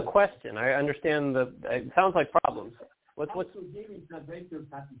what's the question? I understand it sounds like problems. What's to deal with the venture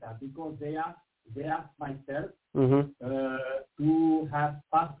capital because they ask myself to have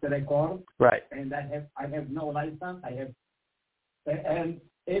past record. Right. And I have no license. And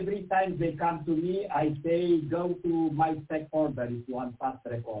every time they come to me, I say go to my stakeholder if you want past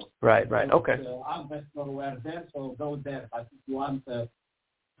record. Right. Okay. Investors were there, so go there. But if you want.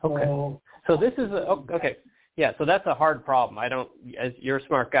 Okay. So this is okay. Yeah, so that's a hard problem. As you're a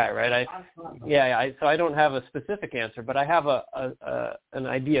smart guy, right? So I don't have a specific answer, but I have an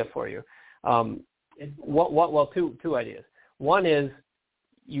idea for you. Two ideas. One is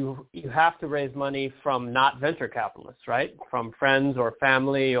you have to raise money from not venture capitalists, right? From friends or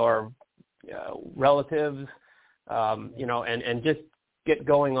family or relatives, and just get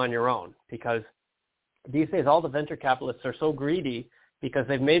going on your own because these days all the venture capitalists are so greedy because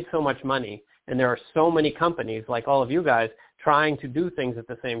they've made so much money. And there are so many companies like all of you guys trying to do things at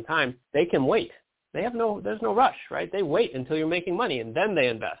the same time. They can wait. There's no rush, right? They wait until you're making money and then they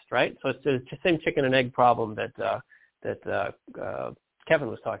invest, right? So it's the same chicken and egg problem that Kevin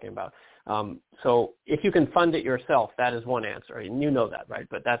was talking about. So if you can fund it yourself, that is one answer, and you know that, right?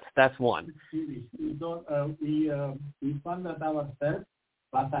 But that's one. We fund it ourselves,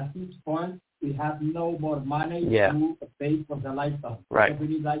 but at this point we have no more money to pay for the license. Right. So we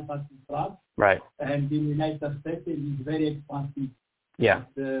need license in France. Right. And in the United States, it is very expensive. Yeah.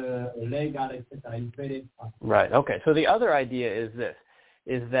 The legal, etc. It's very fast. Right. Okay. So the other idea is this,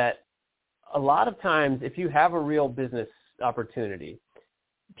 is that a lot of times if you have a real business opportunity,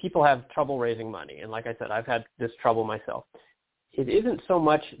 people have trouble raising money. And like I said, I've had this trouble myself. It isn't so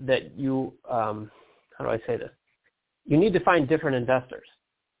much that you, how do I say this? You need to find different investors,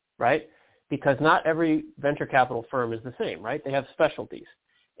 right? Because not every venture capital firm is the same, right? They have specialties.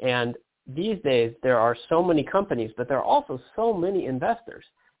 And these days there are so many companies, but there are also so many investors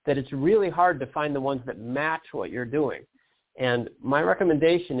that it's really hard to find the ones that match what you're doing. And my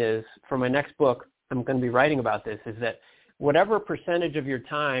recommendation is, for my next book, I'm going to be writing about this, is that whatever percentage of your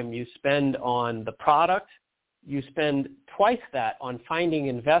time you spend on the product, you spend twice that on finding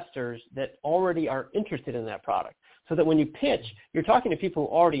investors that already are interested in that product. So that when you pitch, you're talking to people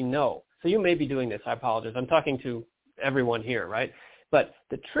who already know. So you may be doing this. I apologize. I'm talking to everyone here, right? But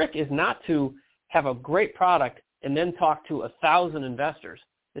the trick is not to have a great product and then talk to 1,000 investors.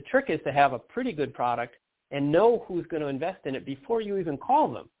 The trick is to have a pretty good product and know who's going to invest in it before you even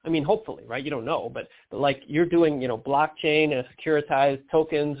call them. I mean, hopefully, right? You don't know, but like you're doing, blockchain and securitized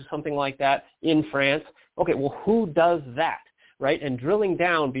tokens, something like that in France. Okay, well, who does that, right? And drilling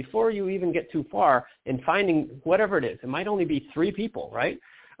down before you even get too far and finding whatever it is. It might only be 3 people, right?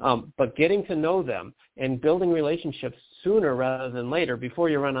 But getting to know them and building relationships sooner rather than later before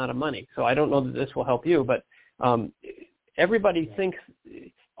you run out of money. So I don't know that this will help you, but everybody thinks,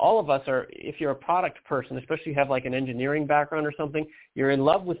 all of us are, if you're a product person, especially if you have like an engineering background or something, you're in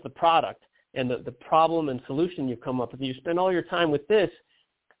love with the product and the problem and solution you've come up with. You spend all your time with this,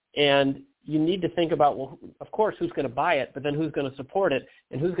 and you need to think about, well, of course, who's going to buy it, but then who's going to support it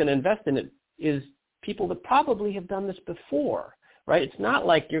and who's going to invest in it is people that probably have done this before, right? It's not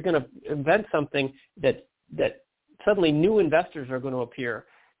like you're going to invent something that suddenly new investors are going to appear.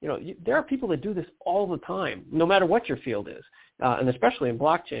 There are people that do this all the time, no matter what your field is, and especially in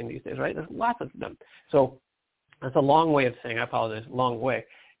blockchain these days, right? There's lots of them. So that's a long way of saying, I apologize, long way.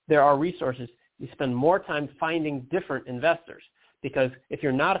 There are resources. You spend more time finding different investors, because if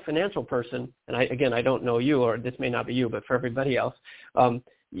you're not a financial person, and I don't know you, or this may not be you, but for everybody else,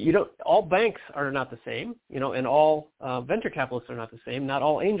 all banks are not the same, and all venture capitalists are not the same. Not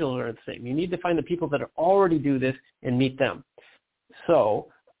all angels are the same. You need to find the people that already do this and meet them. So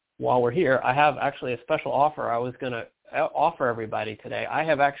while we're here, I have actually a special offer I was going to offer everybody today. I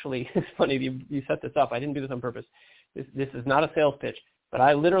have actually, it's funny you set this up. I didn't do this on purpose. This is not a sales pitch, but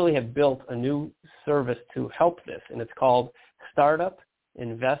I literally have built a new service to help this, and it's called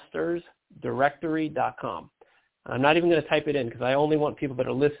StartupInvestorsDirectory.com. I'm not even going to type it in because I only want people that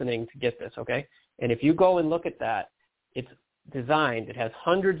are listening to get this, okay? And if you go and look at that, it's designed. It has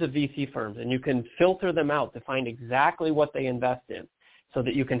hundreds of VC firms, and you can filter them out to find exactly what they invest in so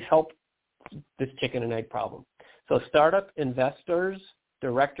that you can help this chicken and egg problem. So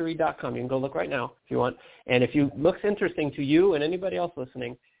StartupInvestorsDirectory.com. You can go look right now if you want. And if it looks interesting to you and anybody else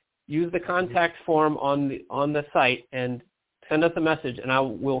listening, use the contact form on the site and send us a message,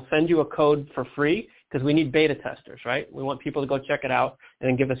 and we'll send you a code for free, because we need beta testers, right? We want people to go check it out and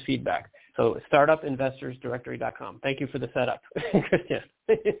then give us feedback. So StartupInvestorsDirectory.com. Thank you for the setup, Christian.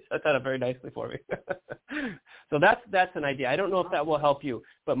 Set that up very nicely for me. So that's an idea. I don't know if that will help you,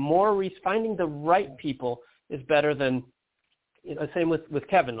 but finding the right people is better than, same with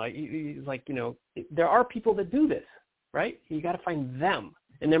Kevin. There are people that do this, right? You got to find them,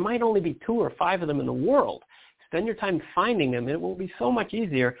 and there might only be 2 or 5 of them in the world. Spend your time finding them, and it will be so much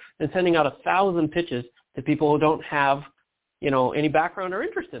easier than sending out 1,000 pitches to people who don't have, any background or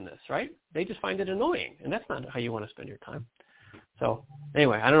interest in this, right? They just find it annoying, and that's not how you want to spend your time. So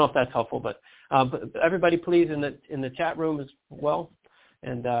anyway, I don't know if that's helpful, but everybody, please, in the chat room as well,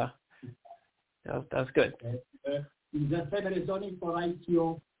 and that's good. The second is only for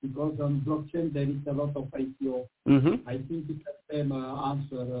ICO, because on blockchain there is a lot of ICO. Mm-hmm. I think it's the same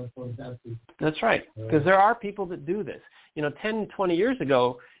answer for that. That's right, because there are people that do this. 10, 20 years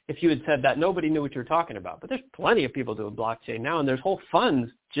ago, if you had said that, nobody knew what you were talking about. But there's plenty of people doing blockchain now, and there's whole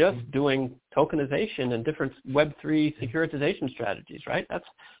funds just doing tokenization and different Web3 securitization strategies, right?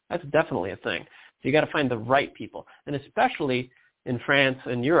 That's definitely a thing. So you got to find the right people, and especially in France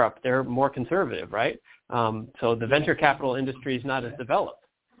and Europe, they're more conservative, right? So the venture capital industry is not as developed.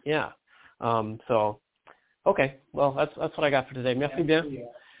 Yeah. So, okay. Well, that's what I got for today. Merci bien.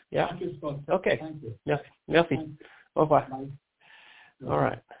 Yeah. Thank you, Scott. Okay. Thank you. Merci. Au revoir. All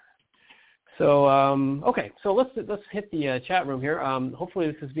right. So, okay. So let's hit the chat room here.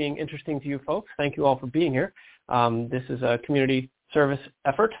 Hopefully this is being interesting to you folks. Thank you all for being here. This is a community service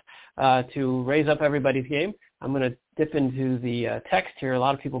effort to raise up everybody's game. I'm going to dip into the text here. A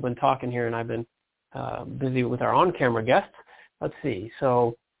lot of people have been talking here, and I've been busy with our on-camera guests. let's see.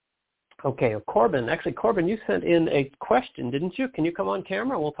 So, okay, Corbin, you sent in a question, didn't you? Can you come on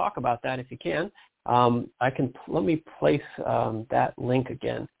camera? We'll talk about that if you can. Let me place that link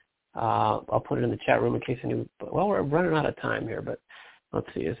again. I'll put it in the chat room in case any, well, we're running out of time here, but let's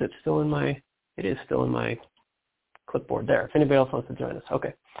see. Is it still in my, it is still in my clipboard there. If anybody else wants to join us.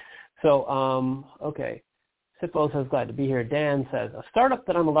 Okay. So, okay. Sippo says, glad to be here. Dan says, a startup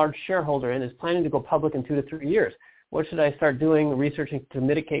that I'm a large shareholder in is planning to go public in 2 to 3 years. What should I start doing, researching to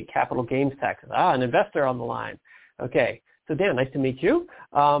mitigate capital gains taxes? An investor on the line. Okay. So, Dan, nice to meet you.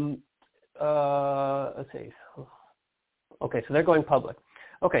 Let's see. Okay, so they're going public.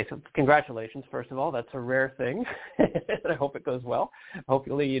 Okay, so congratulations, first of all. That's a rare thing. I hope it goes well.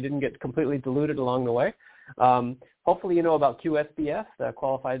 Hopefully you didn't get completely diluted along the way. Hopefully you know about QSBS, the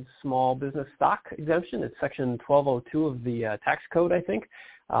Qualified Small Business Stock Exemption. It's Section 1202 of the tax code, I think.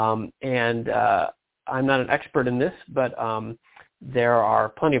 And I'm not an expert in this, but there are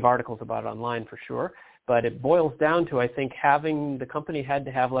plenty of articles about it online for sure. But it boils down to, I think, having the company had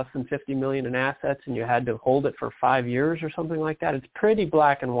to have less than $50 million in assets, and you had to hold it for 5 years or something like that. It's pretty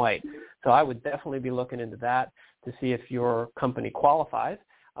black and white. So I would definitely be looking into that to see if your company qualifies.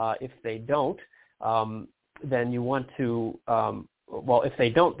 If they don't, then you want to, well, if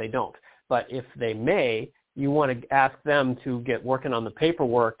they don't, they don't. But if they may, you want to ask them to get working on the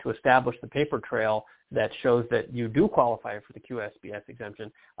paperwork to establish the paper trail that shows that you do qualify for the QSBS exemption,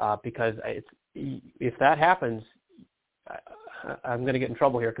 because if that happens, I'm going to get in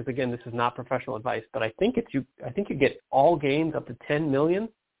trouble here because, again, this is not professional advice, but I think you get all gains up to $10 million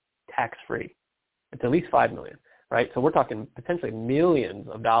tax-free. It's at least $5 million, right? So we're talking potentially millions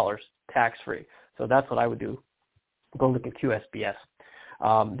of dollars tax-free. So that's what I would do. Go look at QSBS.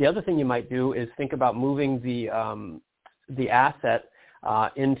 The other thing you might do is think about moving the asset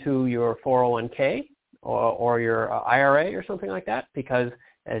into your 401k or your IRA or something like that, because,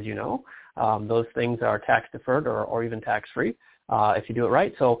 as you know, those things are tax deferred or even tax free if you do it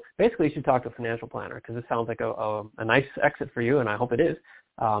right. So basically, you should talk to a financial planner because it sounds like a nice exit for you, and I hope it is.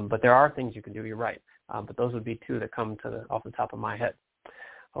 But there are things you can do. You're right. But those would be two that come off the top of my head.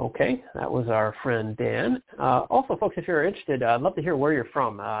 Okay, that was our friend Dan. Also, folks, if you're interested, I'd love to hear where you're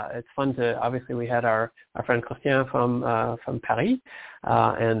from. It's fun to, obviously, we had our friend Christian from Paris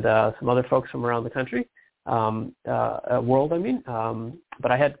and some other folks from around the country, world, I mean.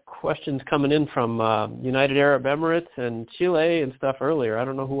 But I had questions coming in from United Arab Emirates and Chile and stuff earlier. I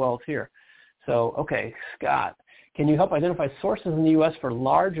don't know who else here. So, okay, Scott. Can you help identify sources in the U.S. for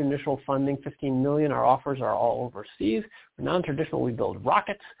large initial funding, $15 million? Our offers are all overseas. For non-traditional, we build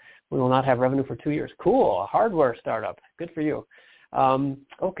rockets. We will not have revenue for 2 years. Cool, a hardware startup. Good for you.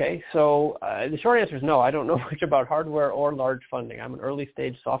 Okay, so the short answer is no. I don't know much about hardware or large funding. I'm an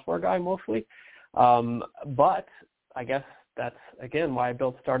early-stage software guy mostly. But I guess that's, again, why I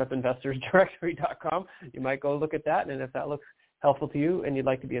built StartupInvestorsDirectory.com. You might go look at that, and if that looks helpful to you and you'd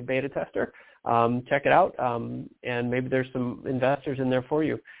like to be a beta tester, check it out, and maybe there's some investors in there for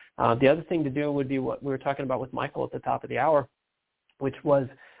you. The other thing to do would be what we were talking about with Michael at the top of the hour, which was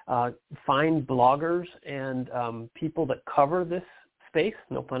find bloggers and people that cover this space,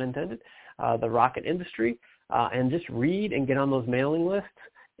 no pun intended, the rocket industry, and just read and get on those mailing lists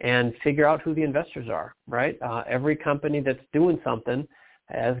and figure out who the investors are, right? Every company that's doing something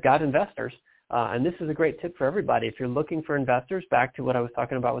has got investors. And this is a great tip for everybody. If you're looking for investors, back to what I was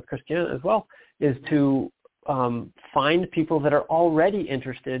talking about with Christian as well, is to find people that are already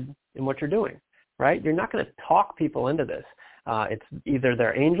interested in what you're doing, right? You're not going to talk people into this. It's either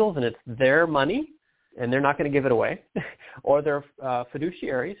they're angels and it's their money and they're not going to give it away, or they're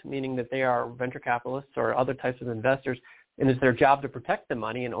fiduciaries, meaning that they are venture capitalists or other types of investors, and it's their job to protect the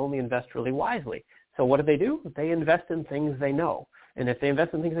money and only invest really wisely. So what do? They invest in things they know. And if they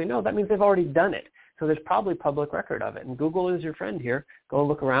invest in things they know, that means they've already done it. So there's probably public record of it. And Google is your friend here. Go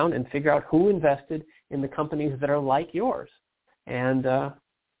look around and figure out who invested in the companies that are like yours. And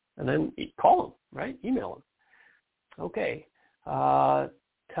then call them, right? Email them. Okay.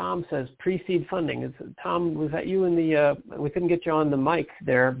 Tom says pre-seed funding. Tom, was that you in the we couldn't get you on the mic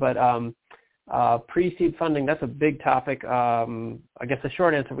there, but pre-seed funding, that's a big topic. I guess the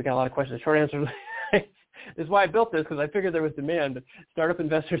short answer, we got a lot of questions. The short answer is why I built this, because I figured there was demand.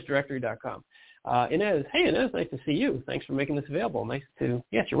 StartupInvestorsDirectory.com. Inez, hey Inez, nice to see you. Thanks for making this available.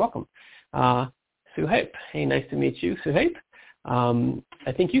 Yes, you're welcome. Suhaib, hey, nice to meet you, Suhaib.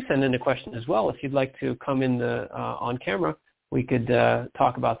 I think you sent in a question as well. If you'd like to come in on camera, we could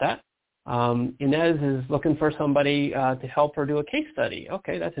talk about that. Inez is looking for somebody to help her do a case study.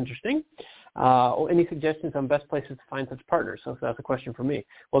 Okay, that's interesting. Any suggestions on best places to find such partners? So that's a question for me.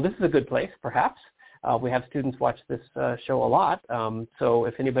 Well, this is a good place, perhaps. We have students watch this show a lot. So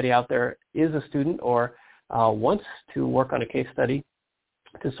if anybody out there is a student or wants to work on a case study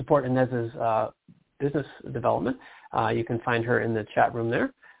to support Inez's business development, you can find her in the chat room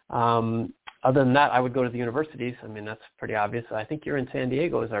there. Other than that, I would go to the universities. I mean, that's pretty obvious. I think you're in San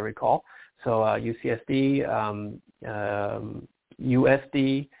Diego, as I recall. So UCSD,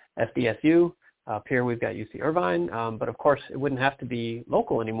 USD, FDSU. Up here we've got UC Irvine. But of course, it wouldn't have to be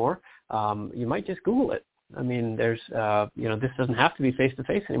local anymore. You might just Google it. I mean, there's, this doesn't have to be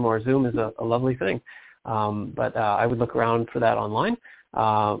face-to-face anymore. Zoom is a lovely thing. But I would look around for that online.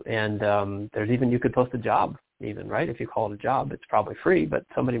 And there's even, you could post a job even, right? If you call it a job, it's probably free, but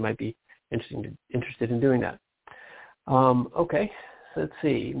somebody might be interested in doing that. Okay, so let's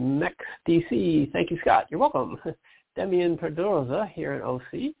see. Next DC, thank you, Scott. You're welcome. Demian Pedroza here at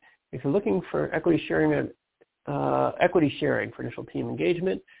OC. If you're looking for equity sharing for initial team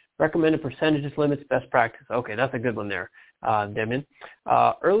engagement, recommended percentages, limits, best practice. Okay, that's a good one there, Demian.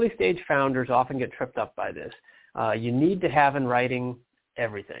 Early stage founders often get tripped up by this. You need to have in writing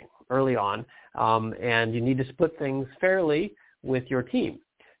everything early on, and you need to split things fairly with your team.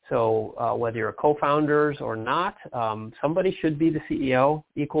 So whether you're co-founders or not, somebody should be the CEO,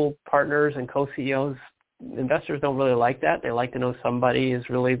 equal partners and co-CEOs. Investors don't really like that. They like to know somebody is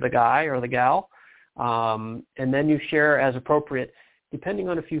really the guy or the gal. And then you share as appropriate, depending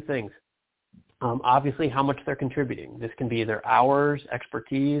on a few things. Obviously, how much they're contributing. This can be either hours,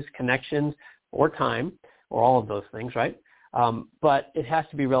 expertise, connections, or time, or all of those things, right? But it has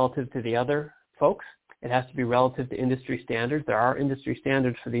to be relative to the other folks. It has to be relative to industry standards. There are industry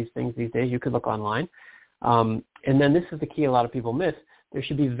standards for these things these days. You could look online. And then this is the key a lot of people miss. There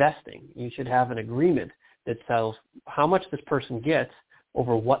should be vesting. You should have an agreement that tells how much this person gets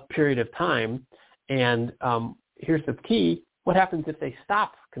over what period of time. And here's the key. What happens if they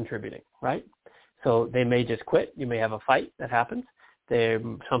stop contributing, right? So they may just quit. You may have a fight that happens.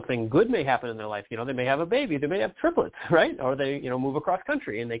 Something good may happen in their life. They may have a baby. They may have triplets, right? Or they, move across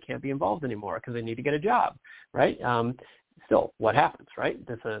country and they can't be involved anymore because they need to get a job, right? Still, what happens, right?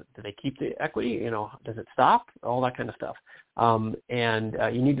 Do they keep the equity? Does it stop? All that kind of stuff. And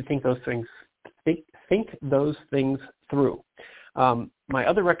you need to think those things. Think those things through. My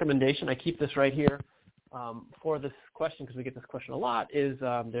other recommendation, I keep this right here for this question because we get this question a lot, is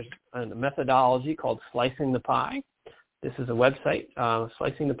there's a methodology called Slicing the Pie. This is a website,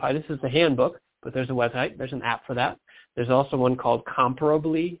 Slicing the Pie. This is the handbook, but there's a website. There's an app for that. There's also one called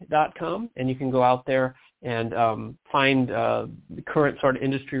comparably.com, and you can go out there and find the current sort of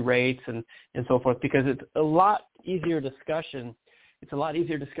industry rates and so forth, because it's a lot easier discussion. It's a lot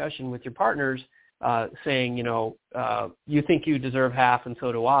easier discussion with your partners saying, you think you deserve half and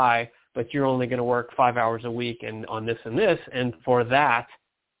so do I, but you're only going to work 5 hours a week and on this and this. And for that,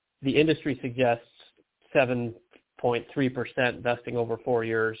 the industry suggests 7.3% vesting over 4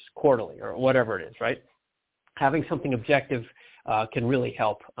 years quarterly or whatever it is, right? Having something objective can really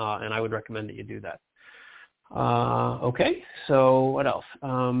help, and I would recommend that you do that. Okay, so what else?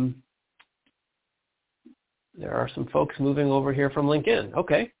 There are some folks moving over here from LinkedIn.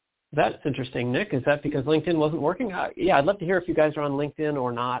 Okay, that's interesting, Nick. Is that because LinkedIn wasn't working? Yeah, I'd love to hear if you guys are on LinkedIn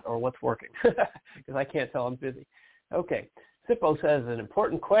or not, or what's working, because I can't tell. I'm busy. Okay, Sippo says, an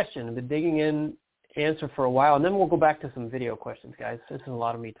important question. I've been digging in, answer for a while, and then we'll go back to some video questions, guys. This is a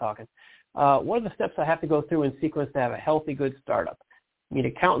lot of me talking. What are the steps I have to go through in sequence to have a healthy, good startup? Meet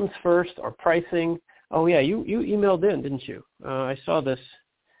accountants first or pricing? Oh, yeah, you emailed in, didn't you? I saw this.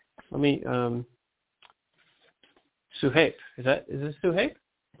 Let me, Suhaib. Is this Suhaib?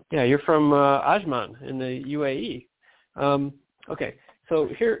 Yeah, you're from Ajman in the UAE. Okay, so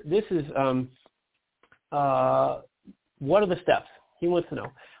here, this is, what are the steps? He wants to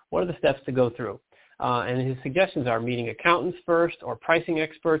know, what are the steps to go through? And his suggestions are meeting accountants first, or pricing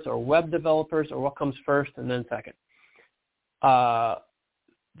experts, or web developers, or what comes first and then second. The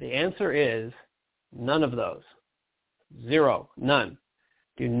answer is none of those. Zero, none.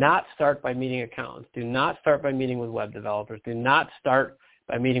 Do not start by meeting accountants. Do not start by meeting with web developers. Do not start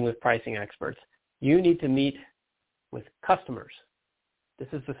by meeting with pricing experts. You need to meet with customers. This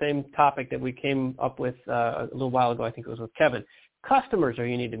is the same topic that we came up with a little while ago. I think it was with Kevin. Customers are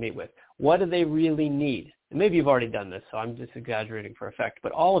you need to meet with. What do they really need? And maybe you've already done this, so I'm just exaggerating for effect.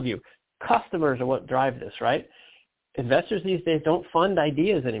 But all of you, customers are what drive this, right? Investors these days don't fund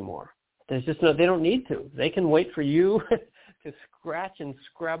ideas anymore. There's just no, they don't need to. They can wait for you to scratch and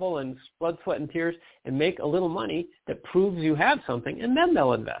scrabble and blood, sweat, and tears and make a little money that proves you have something, and then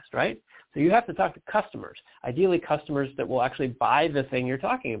they'll invest, right? So you have to talk to customers, ideally customers that will actually buy the thing you're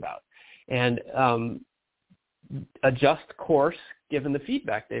talking about. And adjust course, given the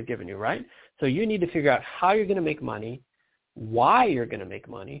feedback they've given you, right? So you need to figure out how you're going to make money, why you're going to make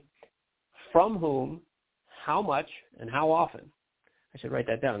money, from whom, how much, and how often. I should write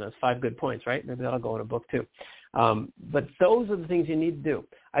that down. That's 5 good points, right? Maybe that'll go in a book too. But those are the things you need to do.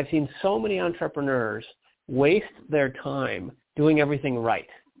 I've seen so many entrepreneurs waste their time doing everything right?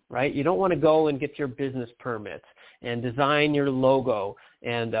 You don't want to go and get your business permits and design your logo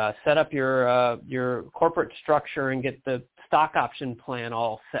and set up your corporate structure and get the stock option plan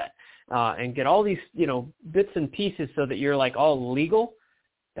all set and get all these, bits and pieces so that you're like all legal.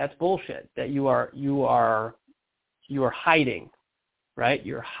 That's bullshit. That you are hiding, right?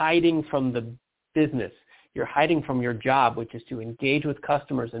 You're hiding from the business. You're hiding from your job, which is to engage with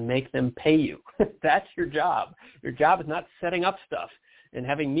customers and make them pay you. That's your job. Your job is not setting up stuff and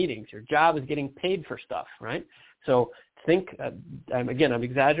having meetings. Your job is getting paid for stuff, right? So think, I'm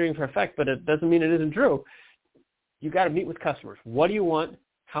exaggerating for effect, but it doesn't mean it isn't true. You got to meet with customers. What do you want?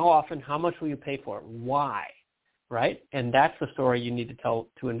 How often? How much will you pay for it? Why? Right? And that's the story you need to tell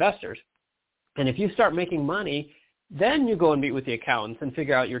to investors. And if you start making money, then you go and meet with the accountants and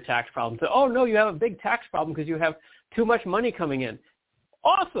figure out your tax problem. So, oh, no, you have a big tax problem because you have too much money coming in.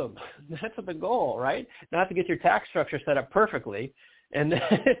 Awesome. That's the goal, right? Not to get your tax structure set up perfectly and then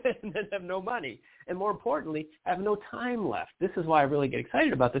have no money. And more importantly, have no time left. This is why I really get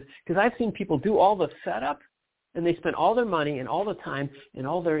excited about this, because I've seen people do all the setup and they spend all their money and all the time and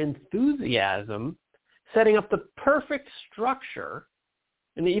all their enthusiasm setting up the perfect structure,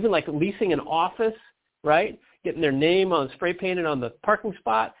 and they even like leasing an office, right? Getting their name on spray painted on the parking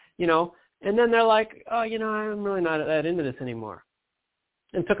spot, and then they're like, oh, I'm really not that into this anymore.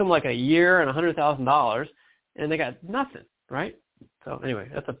 And it took them like a year and $100,000, and they got nothing, right? So anyway,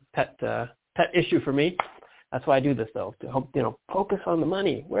 that's a pet issue for me. That's why I do this, though, to help, focus on the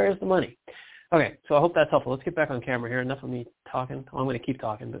money. Where is the money? Okay, so I hope that's helpful. Let's get back on camera here. Enough of me talking. I'm going to keep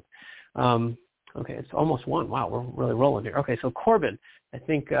talking, but okay, it's almost 1. Wow, we're really rolling here. Okay, so Corbin, I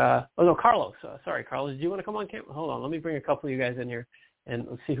think, Carlos. Sorry, Carlos, do you want to come on camera? Hold on, let me bring a couple of you guys in here, and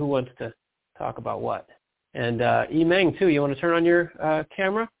let's see who wants to talk about what. And Meng, too, you want to turn on your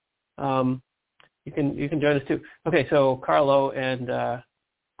camera? You can join us, too. Okay, so Carlo and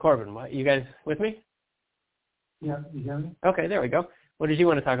Corbin, you guys with me? Yeah, you hear me? Okay, there we go. What did you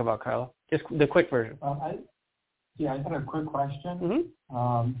want to talk about, Carlo? Just the quick version. I had a quick question.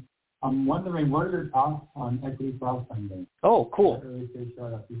 Mm-hmm. I'm wondering, what are your thoughts on equity crowdfunding? Oh, cool. You think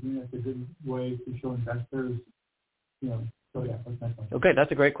that's a good way to show investors, so yeah, that's my question. Okay,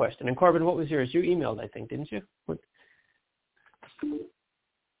 that's a great question. And Corbin, what was yours? You emailed, I think, didn't you?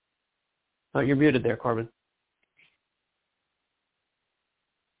 Oh, you're muted there, Corbin.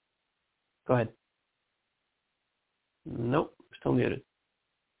 Go ahead. Nope, still muted.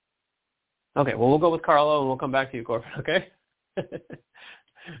 Okay, well, we'll go with Carlo, and we'll come back to you, Corbin, okay?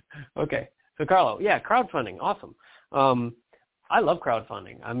 Okay, so Carlo, yeah, crowdfunding, awesome. I love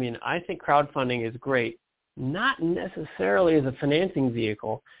crowdfunding. I mean, I think crowdfunding is great, not necessarily as a financing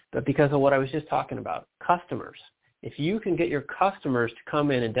vehicle, but because of what I was just talking about, customers. If you can get your customers to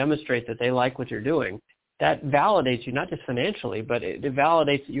come in and demonstrate that they like what you're doing, that validates you, not just financially, but it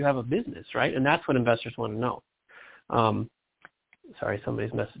validates that you have a business, right? And that's what investors want to know. Sorry,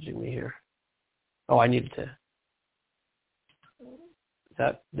 somebody's messaging me here. Oh, I needed to. Is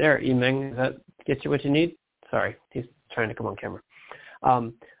that there, Meng? Does that get you what you need? Sorry, he's trying to come on camera.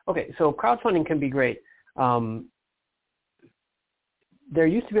 Okay, so crowdfunding can be great. There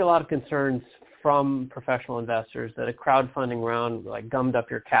used to be a lot of concerns from professional investors that a crowdfunding round like gummed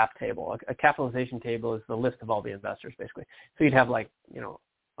up your cap table. A capitalization table is the list of all the investors, basically. So you'd have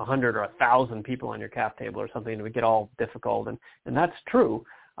 100 or 1,000 people on your cap table or something, and it would get all difficult. And that's true,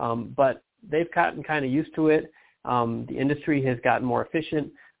 but they've gotten kind of used to it. The industry has gotten more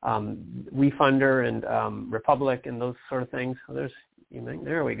efficient. WeFunder and Republic and those sort of things. Oh, there's Meng.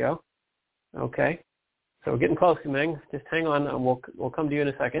 There we go. Okay. So we're getting close, Meng. Just hang on, and we'll come to you in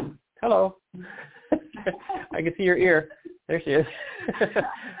a second. Hello. I can see your ear. There she is.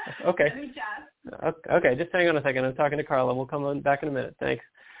 Okay. Okay, just hang on a second. I'm talking to Carla. We'll come on back in a minute. Thanks.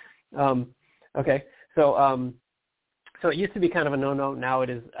 Okay. So it used to be kind of a no-no. Now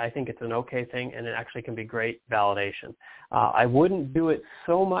I think it's an okay thing, and it actually can be great validation. I wouldn't do it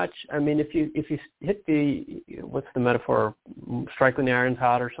so much. I mean, if you hit what's the metaphor, strike when the iron's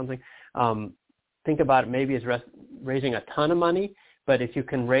hot or something, think about it maybe as raising a ton of money, but if you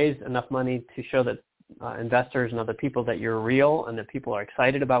can raise enough money to show that investors and other people that you're real and that people are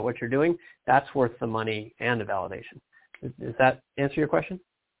excited about what you're doing, that's worth the money and the validation. Does that answer your question?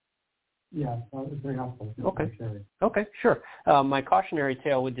 Yeah, it's very helpful. Okay. Okay, sure. My cautionary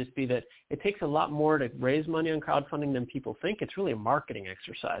tale would just be that it takes a lot more to raise money on crowdfunding than people think. It's really a marketing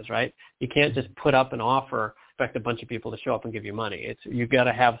exercise, right? You can't just put up an offer, expect a bunch of people to show up and give you money. You've got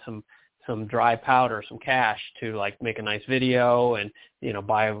to have some dry powder, some cash to like make a nice video and,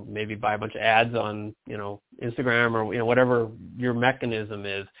 buy a bunch of ads on, Instagram or, whatever your mechanism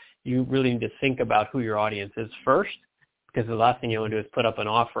is. You really need to think about who your audience is first. Because the last thing you want to do is put up an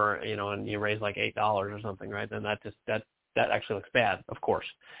offer, and you raise like $8 or something, right? Then that actually looks bad, of course.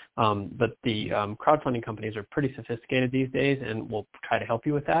 But the crowdfunding companies are pretty sophisticated these days and will try to help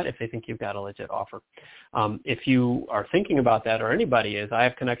you with that if they think you've got a legit offer. If you are thinking about that, or anybody is, I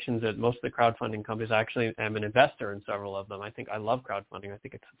have connections at most of the crowdfunding companies. I actually am an investor in several of them. I love crowdfunding. I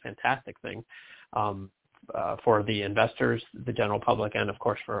think it's a fantastic thing. For the investors, the general public, and of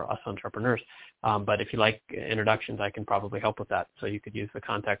course for us entrepreneurs. But if you like introductions, I can probably help with that. So you could use the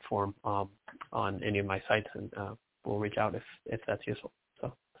contact form on any of my sites, and we'll reach out if that's useful.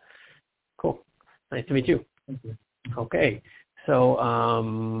 So cool. Nice to meet you. Thank you. Okay.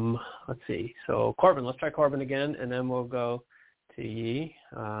 So let's see. So Corbin, let's try Corbin again, and then we'll go to Yi.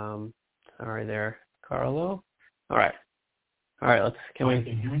 Sorry there, Carlo. All right. Can we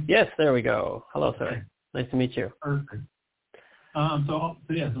hear me? Yes, there we go. Hello, sir. Okay. Nice to meet you. Perfect. So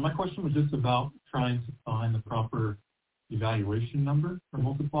my question was just about trying to find the proper evaluation number for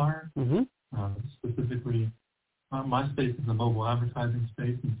multiplier. Mm-hmm. Specifically, my space is the mobile advertising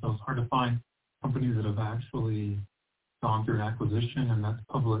space, and so it's hard to find companies that have actually gone through an acquisition, and that's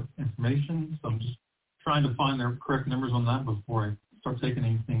public information. So I'm just trying to find the correct numbers on that before I start taking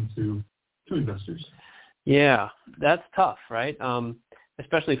anything to investors. Yeah, that's tough, right?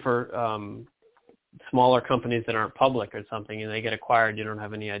 Especially for smaller companies that aren't public or something, and they get acquired, you don't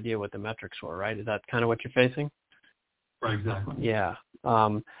have any idea what the metrics were, right? Is that kind of what you're facing? Right, exactly. Yeah.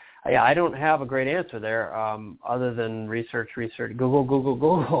 I don't have a great answer there other than research,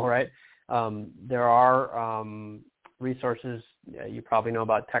 Google, right? There are resources you probably know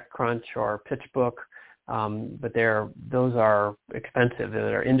about TechCrunch or PitchBook, but those are expensive.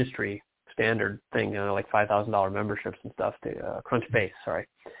 They're industry standard thing, like $5,000 memberships and stuff. Crunchbase, sorry.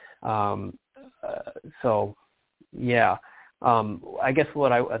 So, yeah. I guess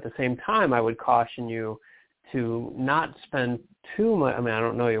at the same time, I would caution you to not spend too much. I mean, I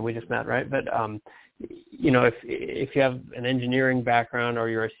don't know you. We just met, right? But if you have an engineering background or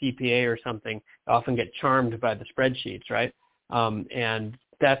you're a CPA or something, you often get charmed by the spreadsheets, right? And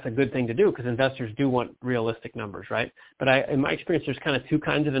that's a good thing to do because investors do want realistic numbers, right? But in my experience, there's kind of two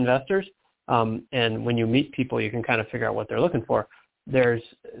kinds of investors. And when you meet people, you can kind of figure out what they're looking for. There's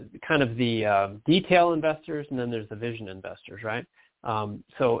kind of the detail investors, and then there's the vision investors, right?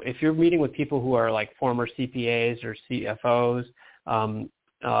 So if you're meeting with people who are like former CPAs or CFOs,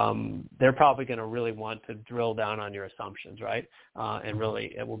 they're probably going to really want to drill down on your assumptions, right? And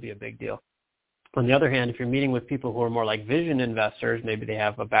really, it will be a big deal. On the other hand, if you're meeting with people who are more like vision investors, maybe they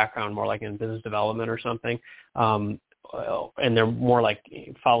have a background more like in business development or something, and they're more like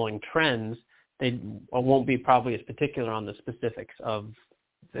following trends, they won't be probably as particular on the specifics of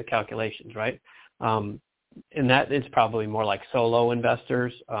the calculations, right? And that is probably more like solo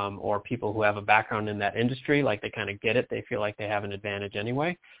investors or people who have a background in that industry, like they kind of get it. They feel like they have an advantage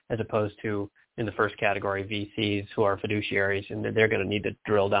anyway, as opposed to in the first category, VCs who are fiduciaries, and they're going to need to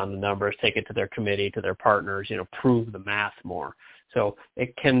drill down the numbers, take it to their committee, to their partners, prove the math more. So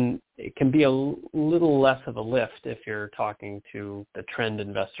it can be a little less of a lift if you're talking to the trend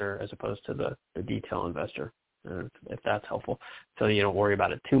investor as opposed to the detail investor, if that's helpful. So you don't worry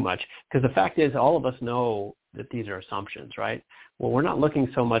about it too much. Because the fact is, all of us know that these are assumptions, right? Well, we're not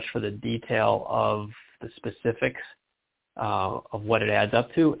looking so much for the detail of the specifics of what it adds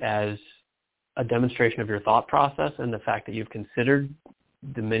up to as a demonstration of your thought process and the fact that you've considered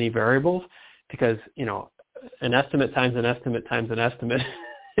the many variables, because, an estimate times an estimate times an estimate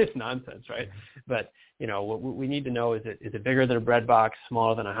is nonsense, right? But, what we need to know is it bigger than a bread box,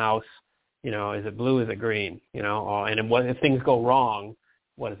 smaller than a house? Is it blue? Is it green? And if things go wrong,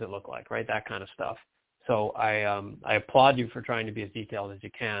 what does it look like, right? That kind of stuff. So I applaud you for trying to be as detailed as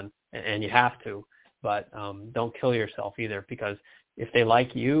you can, and you have to, but don't kill yourself either, because if they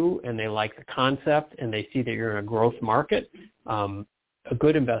like you and they like the concept and they see that you're in a growth market, a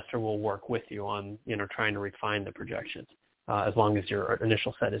good investor will work with you on, trying to refine the projections, as long as your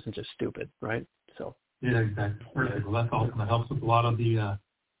initial set isn't just stupid, right? So. Yeah, exactly. Perfect. Well, that's awesome. That helps with a lot of the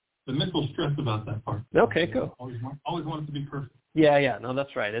mental stress about that part. Okay, cool. Always want it to be perfect. Yeah. No,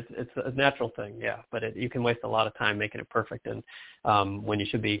 that's right. It's a natural thing. Yeah, but you can waste a lot of time making it perfect, and when you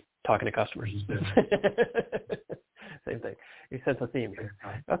should be talking to customers. same thing. You sense a theme here.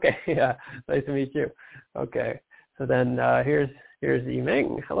 Okay, yeah, nice to meet you. Okay, so then here's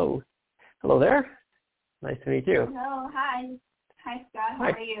Yimeng. Hello there. Nice to meet you. Hello, hi Scott. How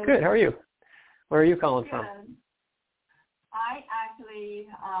are you? Good. How are you? Where are you calling from? I actually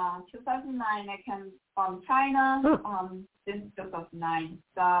 2009 I came from China since 2009.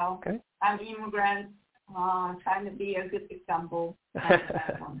 So okay. I'm an immigrant. Trying to be a good example.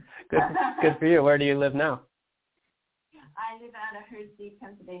 Good for you. Where do you live now? I live at Hersey,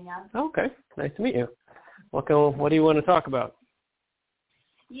 Pennsylvania. Okay, nice to meet you. What do you want to talk about?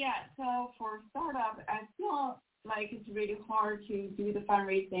 Yeah, so for startup, I feel like it's really hard to do the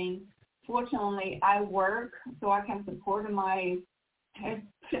fundraising. Fortunately, I work so I can support pretty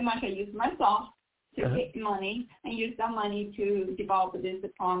much I use myself to get money and use that money to develop this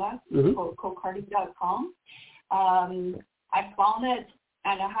product called codecardi.com. I found it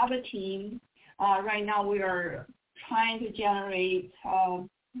and I have a team. Right now we are trying to generate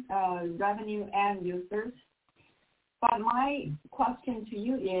revenue and users. But my question to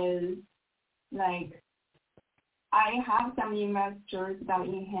you is, like, I have some investors that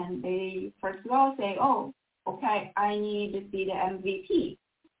in hand, they first of all say, oh, okay, I need to see the MVP.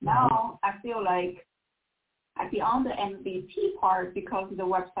 Now I feel like I'm beyond the MVP part because the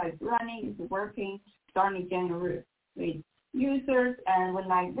website's running, it's working, starting to generate users, and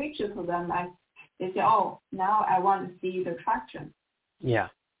when I reach out to them, they say, oh, now I want to see the traction. Yeah.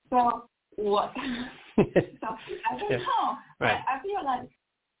 So what? So I don't know. Right. I feel like,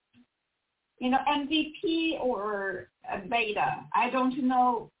 MVP or a beta, I don't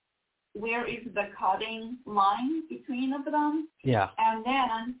know where is the cutting line between of them. Yeah. And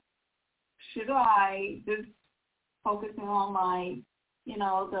then should I just focusing on my,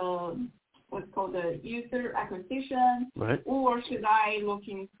 the what's called the user acquisition, right, or should I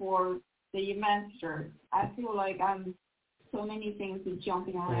looking for the investor? I feel like I'm so many things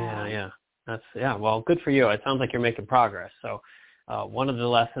jumping around. Yeah. Well, good for you. It sounds like you're making progress. So one of the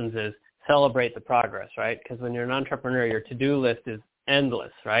lessons is celebrate the progress, right? Because when you're an entrepreneur, your to-do list is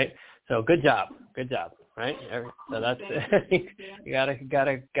endless, right? So good job, right? So that's you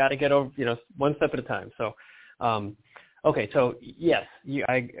gotta get over, one step at a time. So, okay, so yes,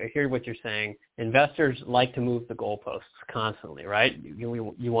 I hear what you're saying. Investors like to move the goalposts constantly, right?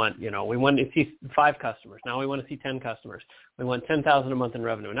 We want to see 5 customers. Now we want to see 10 customers. We want $10,000 a month in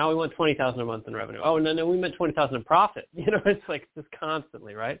revenue. Now we want $20,000 a month in revenue. Oh, no, we meant $20,000 in profit. It's like just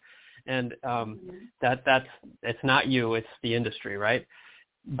constantly, right? And it's not you, it's the industry, right?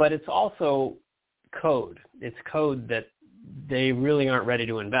 But it's also code. It's code that they really aren't ready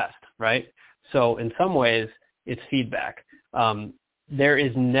to invest, right? So in some ways, it's feedback. There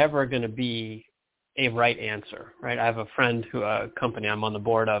is never going to be a right answer, right? I have a friend a company I'm on the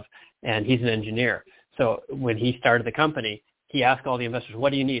board of, and he's an engineer. So when he started the company, he asked all the investors,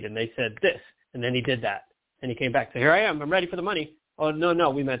 what do you need? And they said this, and then he did that. And he came back and said, here I am, I'm ready for the money. Oh, no,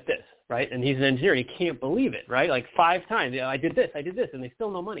 we meant this, right? And he's an engineer. He can't believe it, right? Like 5 times, I did this, and they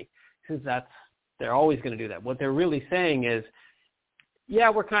still no money. Because they're always going to do that. What they're really saying is, yeah,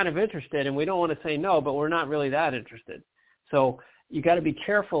 we're kind of interested, and we don't want to say no, but we're not really that interested. So you got to be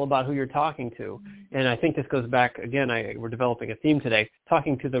careful about who you're talking to. And I think this goes back, again, we're developing a theme today,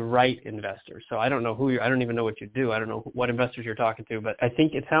 talking to the right investors. So I don't know I don't even know what you do. I don't know what investors you're talking to, but I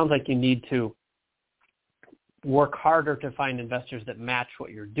think it sounds like you need to work harder to find investors that match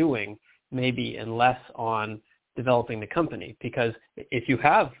what you're doing, maybe, and less on developing the company. Because if you've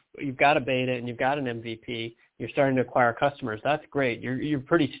got a beta and you've got an MVP, you're starting to acquire customers, that's great.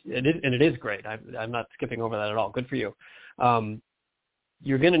 It is great. I'm not skipping over that at all. Good for you.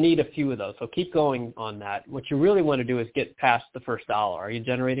 You're going to need a few of those. So keep going on that. What you really want to do is get past the first $1. Are you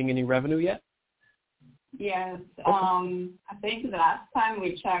generating any revenue yet? Yes. I think the last time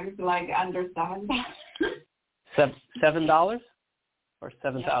we checked, like under $7. $7 or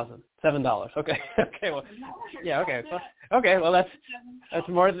 7,000? $7. Okay. Okay. Well, yeah. Okay. Well, that's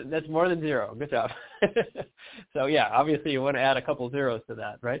more than zero. Good job. So yeah, obviously you want to add a couple zeros to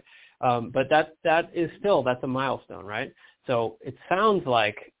that, right? But that's a milestone, right? So it sounds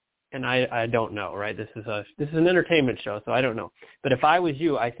like, and I don't know, right? This is an entertainment show, so I don't know. But if I was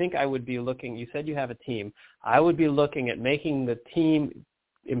you, I think I would be looking. You said you have a team. I would be looking at making the team,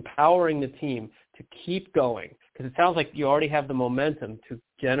 empowering the team to keep going, because it sounds like you already have the momentum to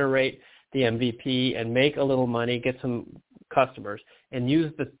generate the MVP and make a little money, get some customers, and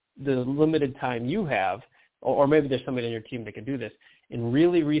use the limited time you have, or maybe there's somebody on your team that can do this, in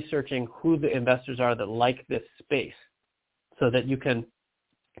really researching who the investors are that like this space, so that you can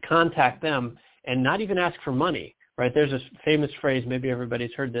contact them and not even ask for money, right? There's a famous phrase, maybe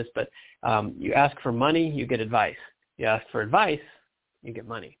everybody's heard this, but you ask for money, you get advice. you ask for advice, you get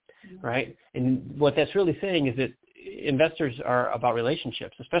money, right? And what that's really saying is that investors are about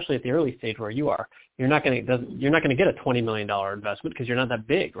relationships, especially at the early stage where you are. You're not going to get a $20 million investment because you're not that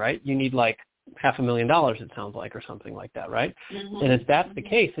big, right? You need like $500,000, it sounds like, or something like that, right? And if that's the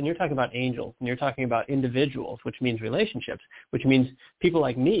case, then you're talking about angels, and you're talking about individuals, which means relationships, which means people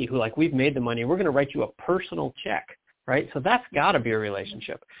like me who, like, we've made the money, we're going to write you a personal check, right? So that's got to be a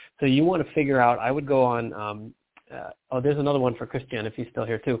relationship. So you want to figure out, I would go on, there's another one for Christian if he's still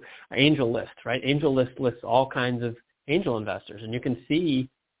here too, Angel List, right? Angel List lists all kinds of angel investors, and you can see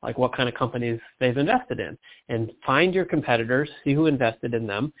like what kind of companies they've invested in, and find your competitors, see who invested in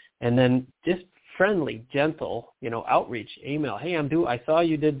them, and then just friendly, gentle, outreach, email. Hey, I saw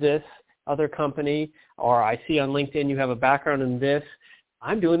you did this other company, or I see on LinkedIn you have a background in this.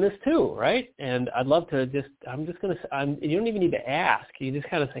 I'm doing this too, right? And I'd love to you don't even need to ask. You just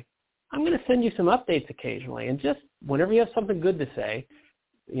kind of say, I'm going to send you some updates occasionally, and just whenever you have something good to say,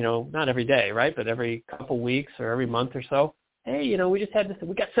 not every day, right? But every couple weeks or every month or so, hey, we just had this,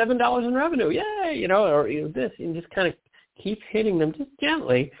 we got $7 in revenue, yay, or this, and just kind of keep hitting them just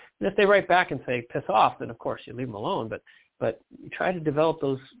gently. And if they write back and say piss off, then of course you leave them alone. But you try to develop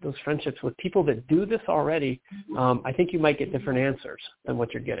those friendships with people that do this already. I think you might get different answers than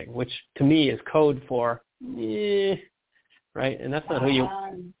what you're getting, which to me is code for right? And that's not who you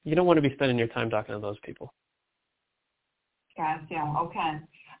don't want to be spending your time talking to those people. Gotcha. Okay.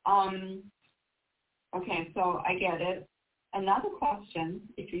 Okay, so I get it. Another question,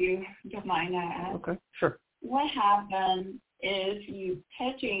 if you don't mind I ask. Okay, sure. What happens if you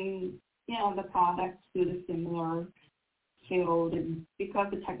pitching, the product to the similar field, and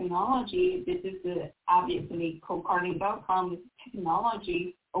because the technology, this is obviously CodeCarding.com is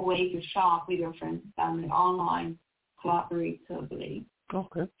technology, a way to shop with your friends and family online collaboratively.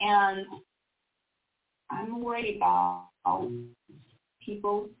 Okay. And I'm worried about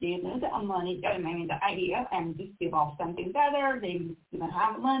people stealing the money, the idea, and just give off something better. They even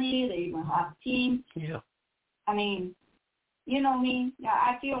have money. They even have team. Yeah. I mean, you know me. Yeah,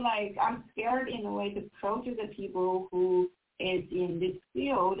 I feel like I'm scared in a way to approach the people who is in this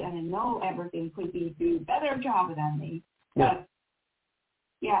field and know everything could be do a better job than me. Yeah. But,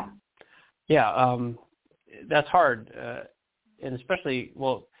 yeah. Yeah. That's hard, and especially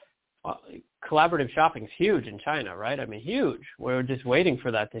collaborative shopping is huge in China, right? I mean, huge. We're just waiting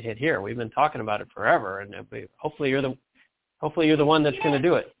for that to hit here. We've been talking about it forever, and hopefully you're the one that's going to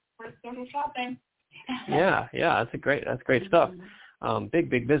do it. We're still shopping. Yeah, that's great stuff.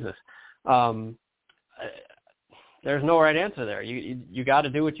 Big business. There's no right answer there. You got to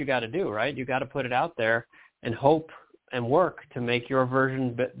do what you got to do, right? You got to put it out there and hope and work to make your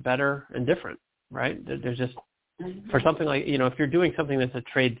version better and different, right? There's just, for something like, if you're doing something that's a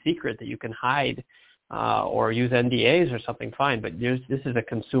trade secret that you can hide or use NDAs or something, fine, but this is a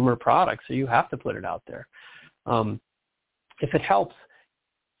consumer product, so you have to put it out there. If it helps,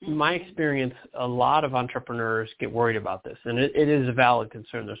 in my experience, a lot of entrepreneurs get worried about this, and it is a valid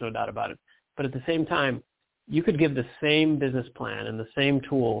concern, there's no doubt about it. But at the same time, you could give the same business plan and the same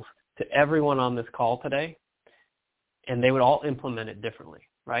tools to everyone on this call today, and they would all implement it differently,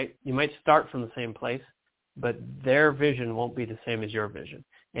 right? You might start from the same place, but their vision won't be the same as your vision,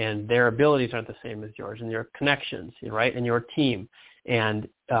 and their abilities aren't the same as yours, and your connections, right, and your team. And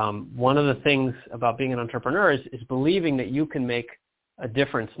one of the things about being an entrepreneur is believing that you can make a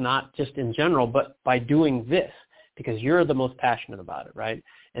difference, not just in general, but by doing this, because you're the most passionate about it, right?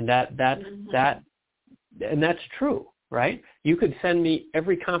 And that's true, right? You could send me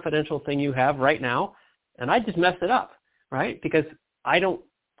every confidential thing you have right now, and I just mess it up, right? Because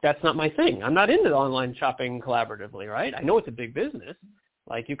that's not my thing. I'm not into online shopping collaboratively, right? I know it's a big business.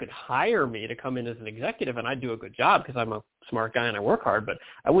 Like, you could hire me to come in as an executive, and I'd do a good job because I'm a smart guy and I work hard, but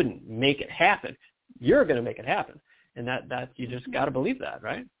I wouldn't make it happen. You're going to make it happen. And that you just got to believe that,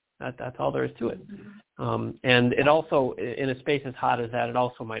 right? That's all there is to it. And it also, in a space as hot as that, it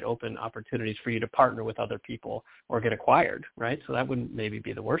also might open opportunities for you to partner with other people or get acquired, right? So that wouldn't maybe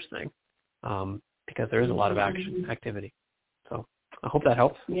be the worst thing, because there is a lot of activity. So I hope that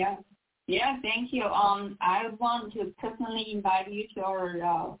helps. Yeah. Yeah, thank you. I want to personally invite you to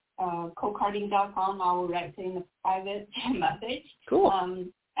our CodeCarding.com. I will write in a private message. Cool.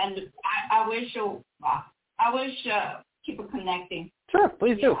 And I wish keep connecting. Sure,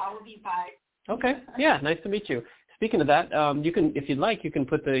 please do. I will be by. Okay. Yeah, nice to meet you. Speaking of that, you can, if you'd like, you can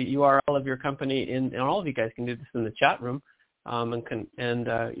put the URL of your company in, and all of you guys can do this in the chat room, and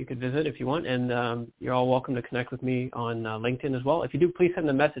you could visit if you want, and you're all welcome to connect with me on LinkedIn as well. If you do, please send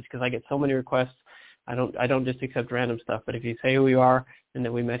a message, because I get so many requests. I don't just accept random stuff, but if you say who you are and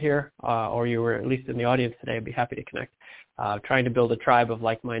that we met here, or you were at least in the audience today, I'd be happy to connect. Trying to build a tribe of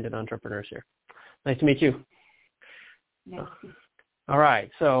like-minded entrepreneurs here. Nice to meet you. Nice. All right.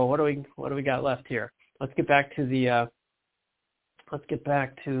 So what do we got left here? Let's get back to the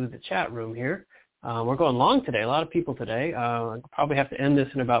chat room here. We're going long today. A lot of people today. I'll probably have to end this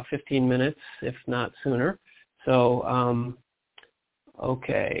in about 15 minutes, if not sooner. So,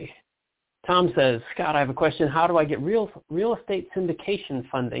 okay. Tom says, Scott, I have a question. How do I get real estate syndication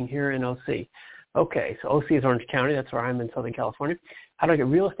funding here in OC? Okay, so OC is Orange County. That's where I'm in Southern California. How do I get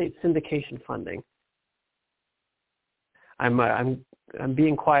real estate syndication funding? I'm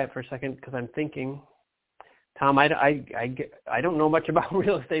being quiet for a second because I'm thinking. Tom, I don't know much about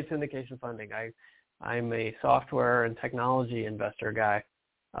real estate syndication funding. I'm a software and technology investor guy.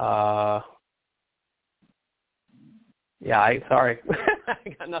 Sorry. I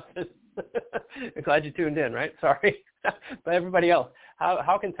got nothing. I'm glad you tuned in, right? Sorry. But everybody else,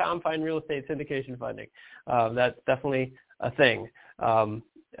 how can Tom find real estate syndication funding? That's definitely a thing. Sorry,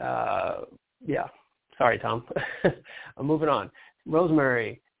 Tom. I'm moving on.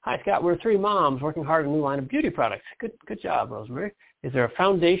 Rosemary. Hi, Scott. We're 3 moms working hard on a new line of beauty products. Good job, Rosemary. Is there a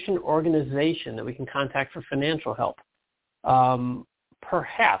foundation organization that we can contact for financial help?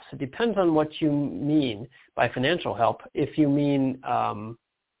 Perhaps. It depends on what you mean by financial help. If you mean,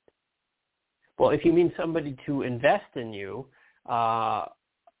 if you mean somebody to invest in you,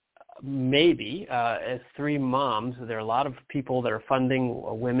 maybe. As 3 moms, there are a lot of people that are funding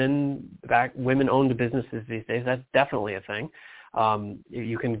women-owned businesses these days. That's definitely a thing.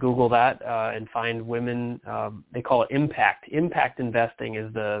 You can Google that and find women. They call it impact. Impact investing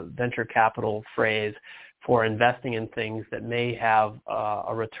is the venture capital phrase for investing in things that may have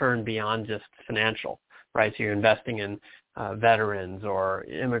a return beyond just financial, right? So you're investing in veterans or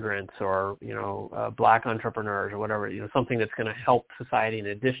immigrants or Black entrepreneurs or whatever, something that's going to help society in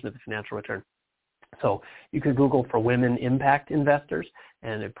addition to the financial return. So you could Google for women impact investors,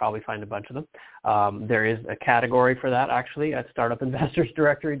 and you'd probably find a bunch of them. There is a category for that, actually, at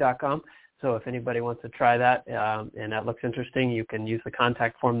startupinvestorsdirectory.com. So if anybody wants to try that and that looks interesting, you can use the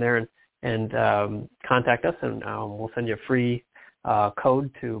contact form there and contact us, and we'll send you a free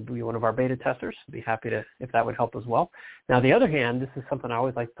code to be one of our beta testers. I'd be happy to, if that would help as well. Now, on the other hand, this is something I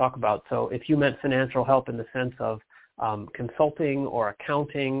always like to talk about. So if you meant financial help in the sense of consulting or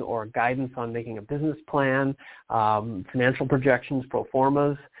accounting or guidance on making a business plan, financial projections, pro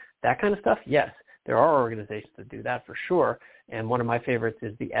formas, that kind of stuff, yes, there are organizations that do that for sure. And one of my favorites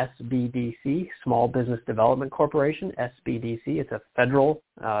is the SBDC, Small Business Development Corporation, SBDC. It's a federal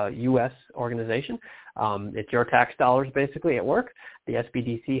U.S. organization. It's your tax dollars basically at work. The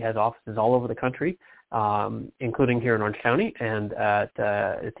SBDC has offices all over the country, including here in Orange County and at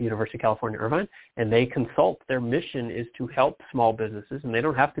the University of California, Irvine. And they consult. Their mission is to help small businesses, and they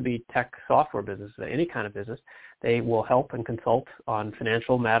don't have to be tech software businesses, any kind of business. They will help and consult on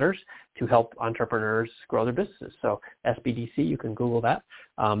financial matters to help entrepreneurs grow their businesses. So SBDC, you can Google that.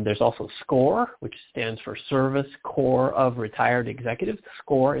 There's also SCORE, which stands for Service Corps of Retired Executives.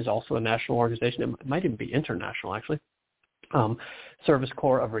 SCORE is also a national organization. It might even be international, actually. Service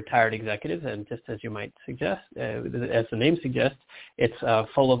Corps of Retired Executives, and just as you might suggest, as the name suggests, it's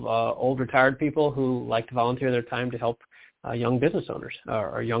full of old retired people who like to volunteer their time to help young business owners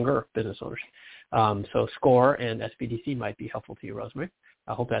or younger business owners. So SCORE and SBDC might be helpful to you, Rosemary.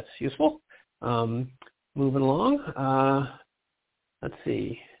 I hope that's useful. Moving along, let's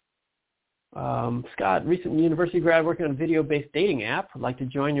see. Scott, recent university grad working on a video-based dating app. I'd like to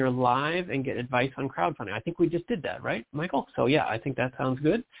join your live and get advice on crowdfunding. I think we just did that, right, Michael? So, yeah, I think that sounds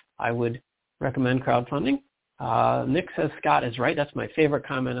good. I would recommend crowdfunding. Nick says Scott is right. That's my favorite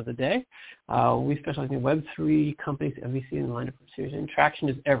comment of the day. We specialize in Web3 companies, MVC, in the line of series. And traction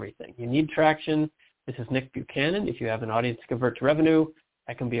is everything. You need traction. This is Nick Buchanan. If you have an audience to convert to revenue,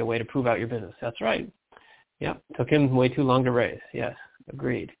 that can be a way to prove out your business. That's right. Yeah, took him way too long to raise. Yes,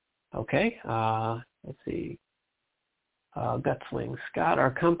 agreed. Okay, let's see. Gutswing. Scott,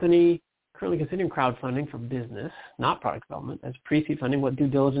 our company currently considering crowdfunding for business, not product development, as pre-seed funding. What due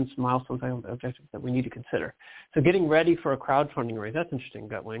diligence, milestones, objectives that we need to consider? So getting ready for a crowdfunding raise. That's interesting,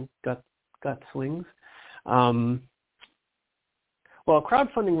 Gutswings. Well, a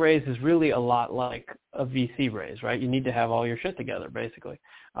crowdfunding raise is really a lot like a VC raise, right? You need to have all your shit together, basically.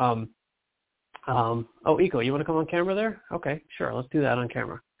 Oh, Eco, you want to come on camera there? Okay, sure. Let's do that on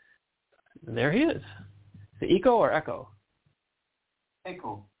camera. There he is. Is it Eco or Echo?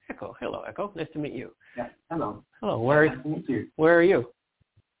 Echo. Echo. Hello, Echo. Nice to meet you. Yeah. Hello. Hello. Nice to meet you. Where are you?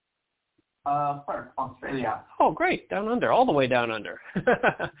 Perth, Australia. Oh, great. Down under. All the way down under.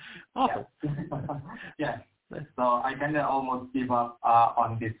 Awesome. Yeah. So I kind of almost give up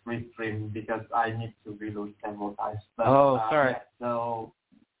on this free stream because I need to reload several times. But, sorry. Yeah, so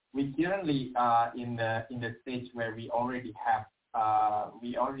we currently in the stage where we already have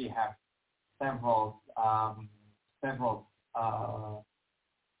several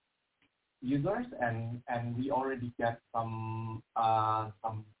users and we already get some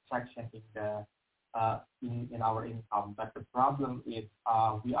traction in the in our income. But the problem is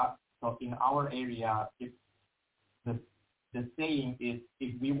so in our area, it's the saying is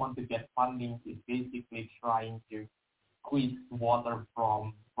if we want to get funding, it's basically trying to squeeze water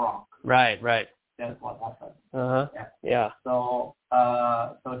from rock. Right. That's what happens. Yeah. So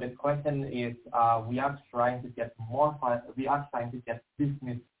the question is, we are trying to get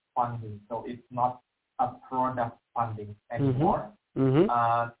business funding. So it's not a product funding anymore.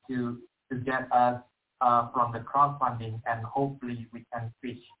 To get us from the crowdfunding, and hopefully we can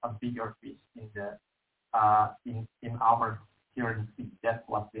fish a bigger fish in the in our currency. That's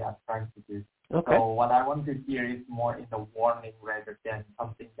what we are trying to do. Okay. So what I want to hear is more in the warning rather than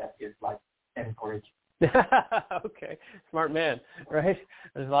something that is like encouraging. Okay, smart man, right?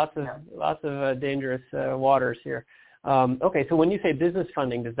 There's lots of dangerous waters here. Okay, so when you say business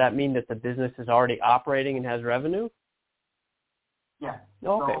funding, does that mean that the business is already operating and has revenue? Yeah.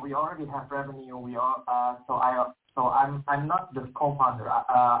 Okay. So we already have revenue. We are. So I'm not the co-founder.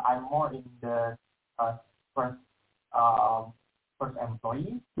 I'm more in the first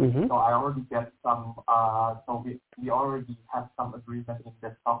employee. So I already get some. So we already have some agreement in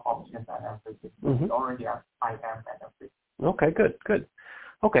the stock options and everything. So we already have IM and everything. Okay, good.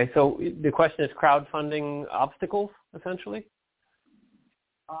 Okay, so the question is crowdfunding obstacles, essentially?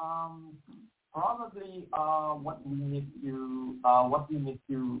 Probably what we need to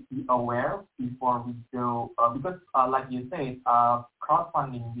be aware before we go, because like you said,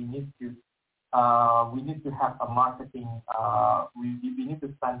 crowdfunding, we need to have a marketing. We need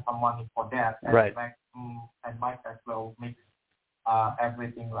to spend some money for that. And right. And might as well make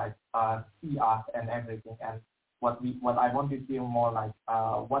everything like see us and everything. And what I want to hear more like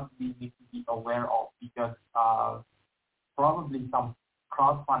what we need to be aware of, because probably some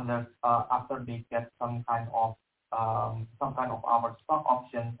crowdfunders after they get some kind of our stock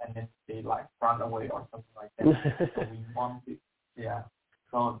options and then they like run away or something like that. So we want to, yeah.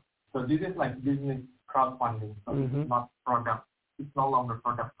 So this is like business crowdfunding. So it's not product. It's no longer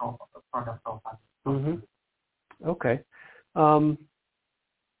product crowdfunding. Okay. Well,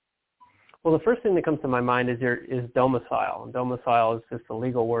 the first thing that comes to my mind is domicile. And domicile is just a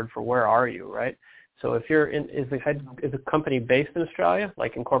legal word for where are you, right? So if you're is the company based in Australia,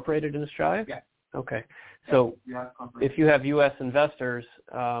 like incorporated in Australia? Yeah. Okay. So if you have U.S. investors,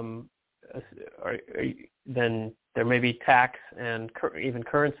 then there may be tax and even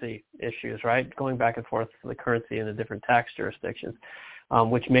currency issues, right? Going back and forth for the currency in the different tax jurisdictions,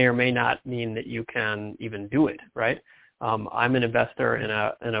 which may or may not mean that you can even do it, right? I'm an investor in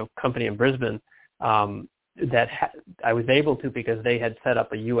a company in Brisbane that I was able to because they had set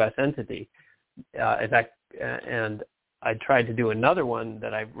up a U.S. entity. In fact, and I tried to do another one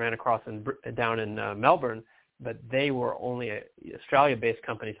that I ran across down in Melbourne, but they were only an Australia-based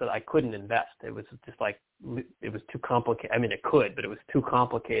company, so I couldn't invest. It was just like, it was too complicated. I mean, it could, but it was too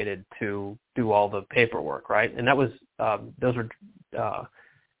complicated to do all the paperwork, right? And that was those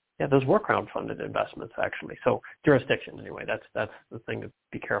were crowdfunded investments, actually. So jurisdiction, anyway, that's the thing to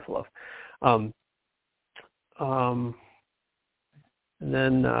be careful of. And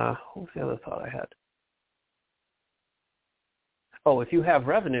then what was the other thought I had? Oh, if you have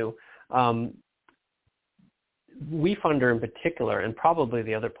revenue, WeFunder in particular, and probably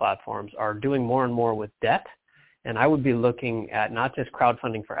the other platforms, are doing more and more with debt. And I would be looking at not just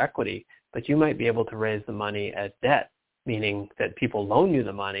crowdfunding for equity, but you might be able to raise the money as debt, meaning that people loan you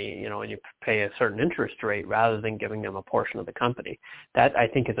the money, and you pay a certain interest rate rather than giving them a portion of the company. That, I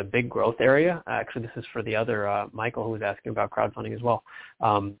think, is a big growth area. Actually, this is for the other Michael, who was asking about crowdfunding as well.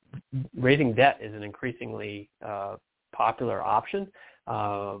 Raising debt is an increasingly popular option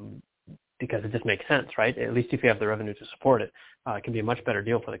because it just makes sense, right? At least if you have the revenue to support it, it can be a much better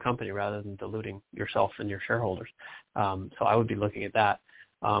deal for the company rather than diluting yourself and your shareholders. So I would be looking at that.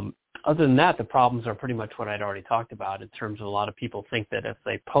 Other than that, the problems are pretty much what I'd already talked about in terms of a lot of people think that if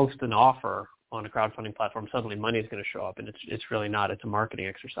they post an offer on a crowdfunding platform, suddenly money is going to show up, and it's really not. It's a marketing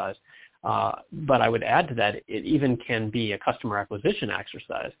exercise. But I would add to that, it even can be a customer acquisition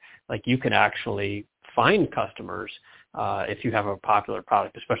exercise. Like you can actually find customers if you have a popular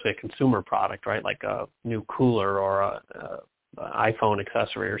product, especially a consumer product, right? Like a new cooler or an iPhone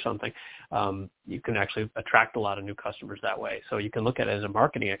accessory or something. You can actually attract a lot of new customers that way. So you can look at it as a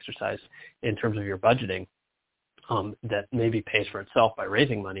marketing exercise in terms of your budgeting. that maybe pays for itself by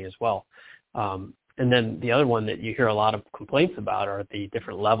raising money as well. And then the other one that you hear a lot of complaints about are the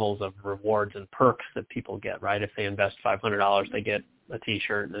different levels of rewards and perks that people get, right? If they invest $500, they get a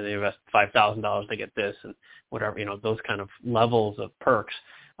T-shirt, and they invest $5,000, they get this, and whatever, those kind of levels of perks.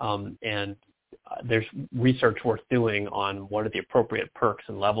 And there's research worth doing on what are the appropriate perks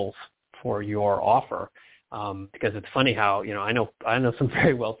and levels for your offer. Because it's funny how, I know some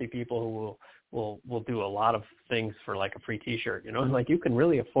very wealthy people who will do a lot of things for like a free T-shirt. Like you can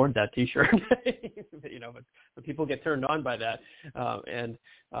really afford that T-shirt, but people get turned on by that. And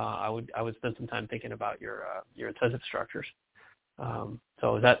I would spend some time thinking about your incentive structures.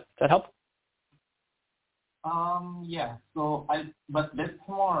 So does that help? Yeah. So but that's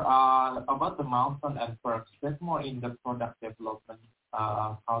more about the milestone and perks. That's more in the product development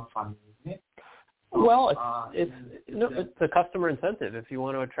crowdfunding, isn't it? Well, it's a customer incentive. If you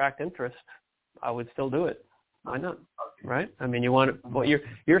want to attract interest, I would still do it. Why not? Right? I mean,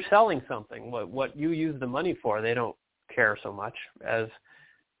 you're selling something. What you use the money for, they don't care so much as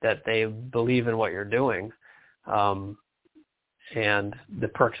that they believe in what you're doing. And the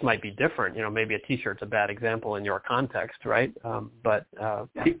perks might be different. Maybe a T-shirt's a bad example in your context, right? But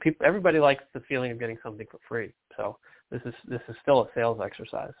everybody likes the feeling of getting something for free. So this is still a sales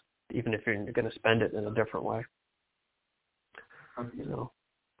exercise, even if you're going to spend it in a different way.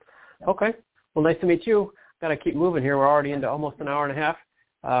 Okay. Well, nice to meet you. Got to keep moving here. We're already into almost an hour and a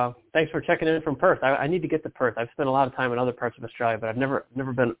half. Thanks for checking in from Perth. I need to get to Perth. I've spent a lot of time in other parts of Australia, but I've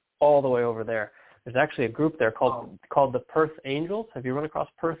never been all the way over there. There's actually a group there called the Perth Angels. Have you run across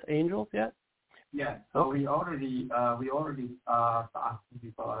Perth Angels yet? Yeah. So we already start asking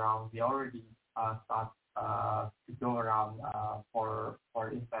people around. We already start to go around for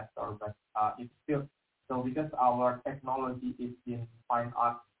investors, but it's still so because our technology is in fine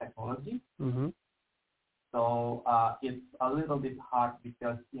art technology. Mm-hmm. So it's a little bit hard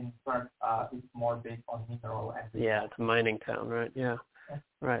because in Perth it's more based on mineral and it's a mining town, right? Yeah.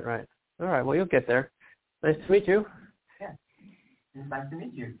 Right. All right. Well, you'll get there. Nice to meet you. Yeah. It's nice to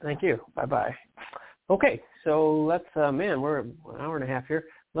meet you. Thank you. Bye-bye. Okay. So let's, we're an hour and a half here.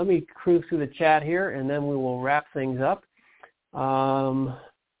 Let me cruise through the chat here, and then we will wrap things up.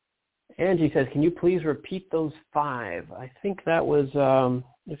 Angie says, can you please repeat those 5? I think that was,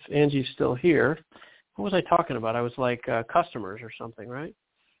 if Angie's still here, what was I talking about? I was like customers or something, right?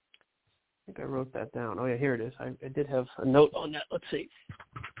 I think I wrote that down. Oh, yeah, here it is. I did have a note on that. Let's see.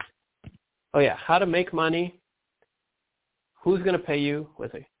 Oh, yeah, how to make money, who's going to pay you,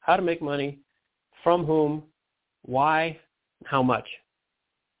 let's see, how to make money, from whom, why, how much.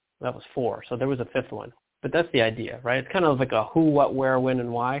 That was 4, so there was a 5th one. But that's the idea, right? It's kind of like a who, what, where, when,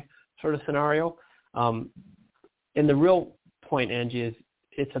 and why sort of scenario. And the real point, Angie, is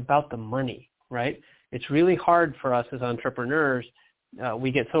it's about the money, right? It's really hard for us as entrepreneurs.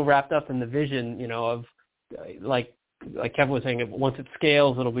 We get so wrapped up in the vision, of like Kevin was saying, once it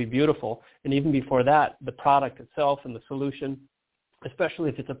scales, it'll be beautiful. And even before that, the product itself and the solution, especially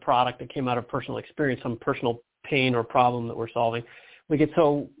if it's a product that came out of personal experience, some personal pain or problem that we're solving, we get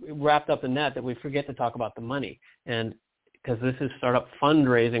so wrapped up in that we forget to talk about the money. And because this is startup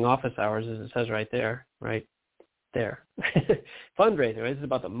fundraising office hours, as it says right there, fundraising, right? This is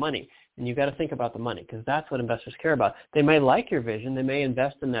about the money. And you've got to think about the money because that's what investors care about. They may like your vision. They may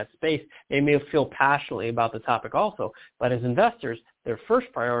invest in that space. They may feel passionately about the topic also. But as investors, their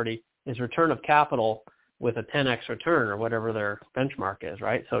first priority is return of capital with a 10x return or whatever their benchmark is,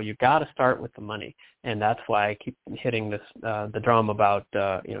 right? So you've got to start with the money. And that's why I keep hitting this the drum about,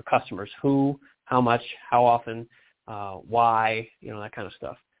 customers, who, how much, how often, why, that kind of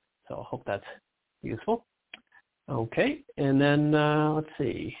stuff. So I hope that's useful. Okay. And then let's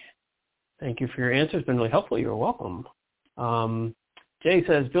see. Thank you for your answer. It's been really helpful. You're welcome. Jay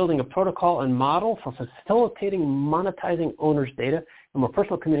says, building a protocol and model for facilitating monetizing owners' data and more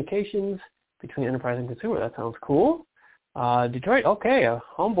personal communications between enterprise and consumer. That sounds cool. Detroit, okay, a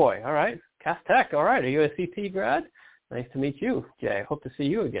homeboy. All right. Cass Tech, all right. Are you a CT grad? Nice to meet you, Jay. Hope to see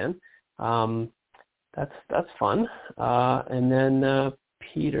you again. That's fun. And then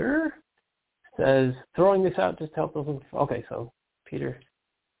Peter says, throwing this out just to help those. Okay, so Peter,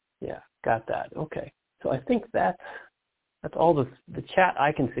 yeah, got that. Okay. So I think that's all the chat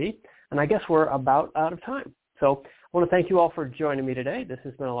I can see. And I guess we're about out of time. So I want to thank you all for joining me today. This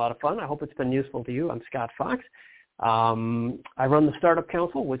has been a lot of fun. I hope it's been useful to you. I'm Scott Fox. I run the Startup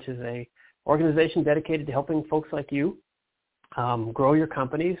Council, which is a organization dedicated to helping folks like you grow your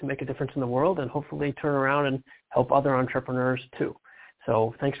companies, make a difference in the world, and hopefully turn around and help other entrepreneurs too.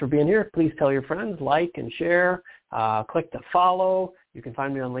 So thanks for being here. Please tell your friends, like and share, click to follow, You can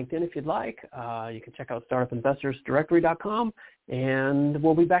find me on LinkedIn if you'd like. You can check out startupinvestorsdirectory.com, and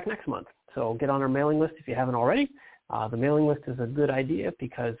we'll be back next month. So get on our mailing list if you haven't already. The mailing list is a good idea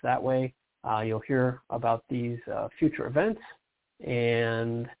because that way you'll hear about these future events.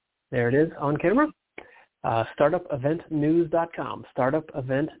 And there it is on camera, startupeventnews.com,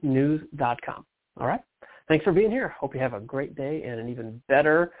 startupeventnews.com. All right. Thanks for being here. Hope you have a great day and an even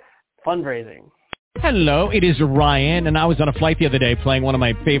better fundraising. Hello, it is Ryan, and I was on a flight the other day playing one of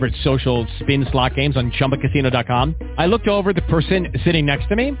my favorite social spin slot games on ChumbaCasino.com. I looked over the person sitting next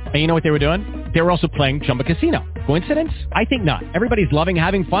to me, and you know what they were doing? They were also playing Chumba Casino. Coincidence? I think not. Everybody's loving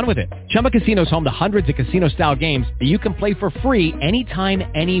having fun with it. Chumba Casino is home to hundreds of casino-style games that you can play for free anytime,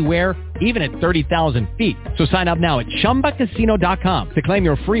 anywhere, even at 30,000 feet. So sign up now at ChumbaCasino.com to claim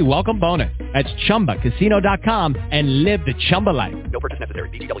your free welcome bonus. That's ChumbaCasino.com and live the Chumba life. No purchase necessary.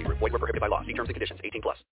 VGW. Void where prohibited by law. See terms and conditions. 18+.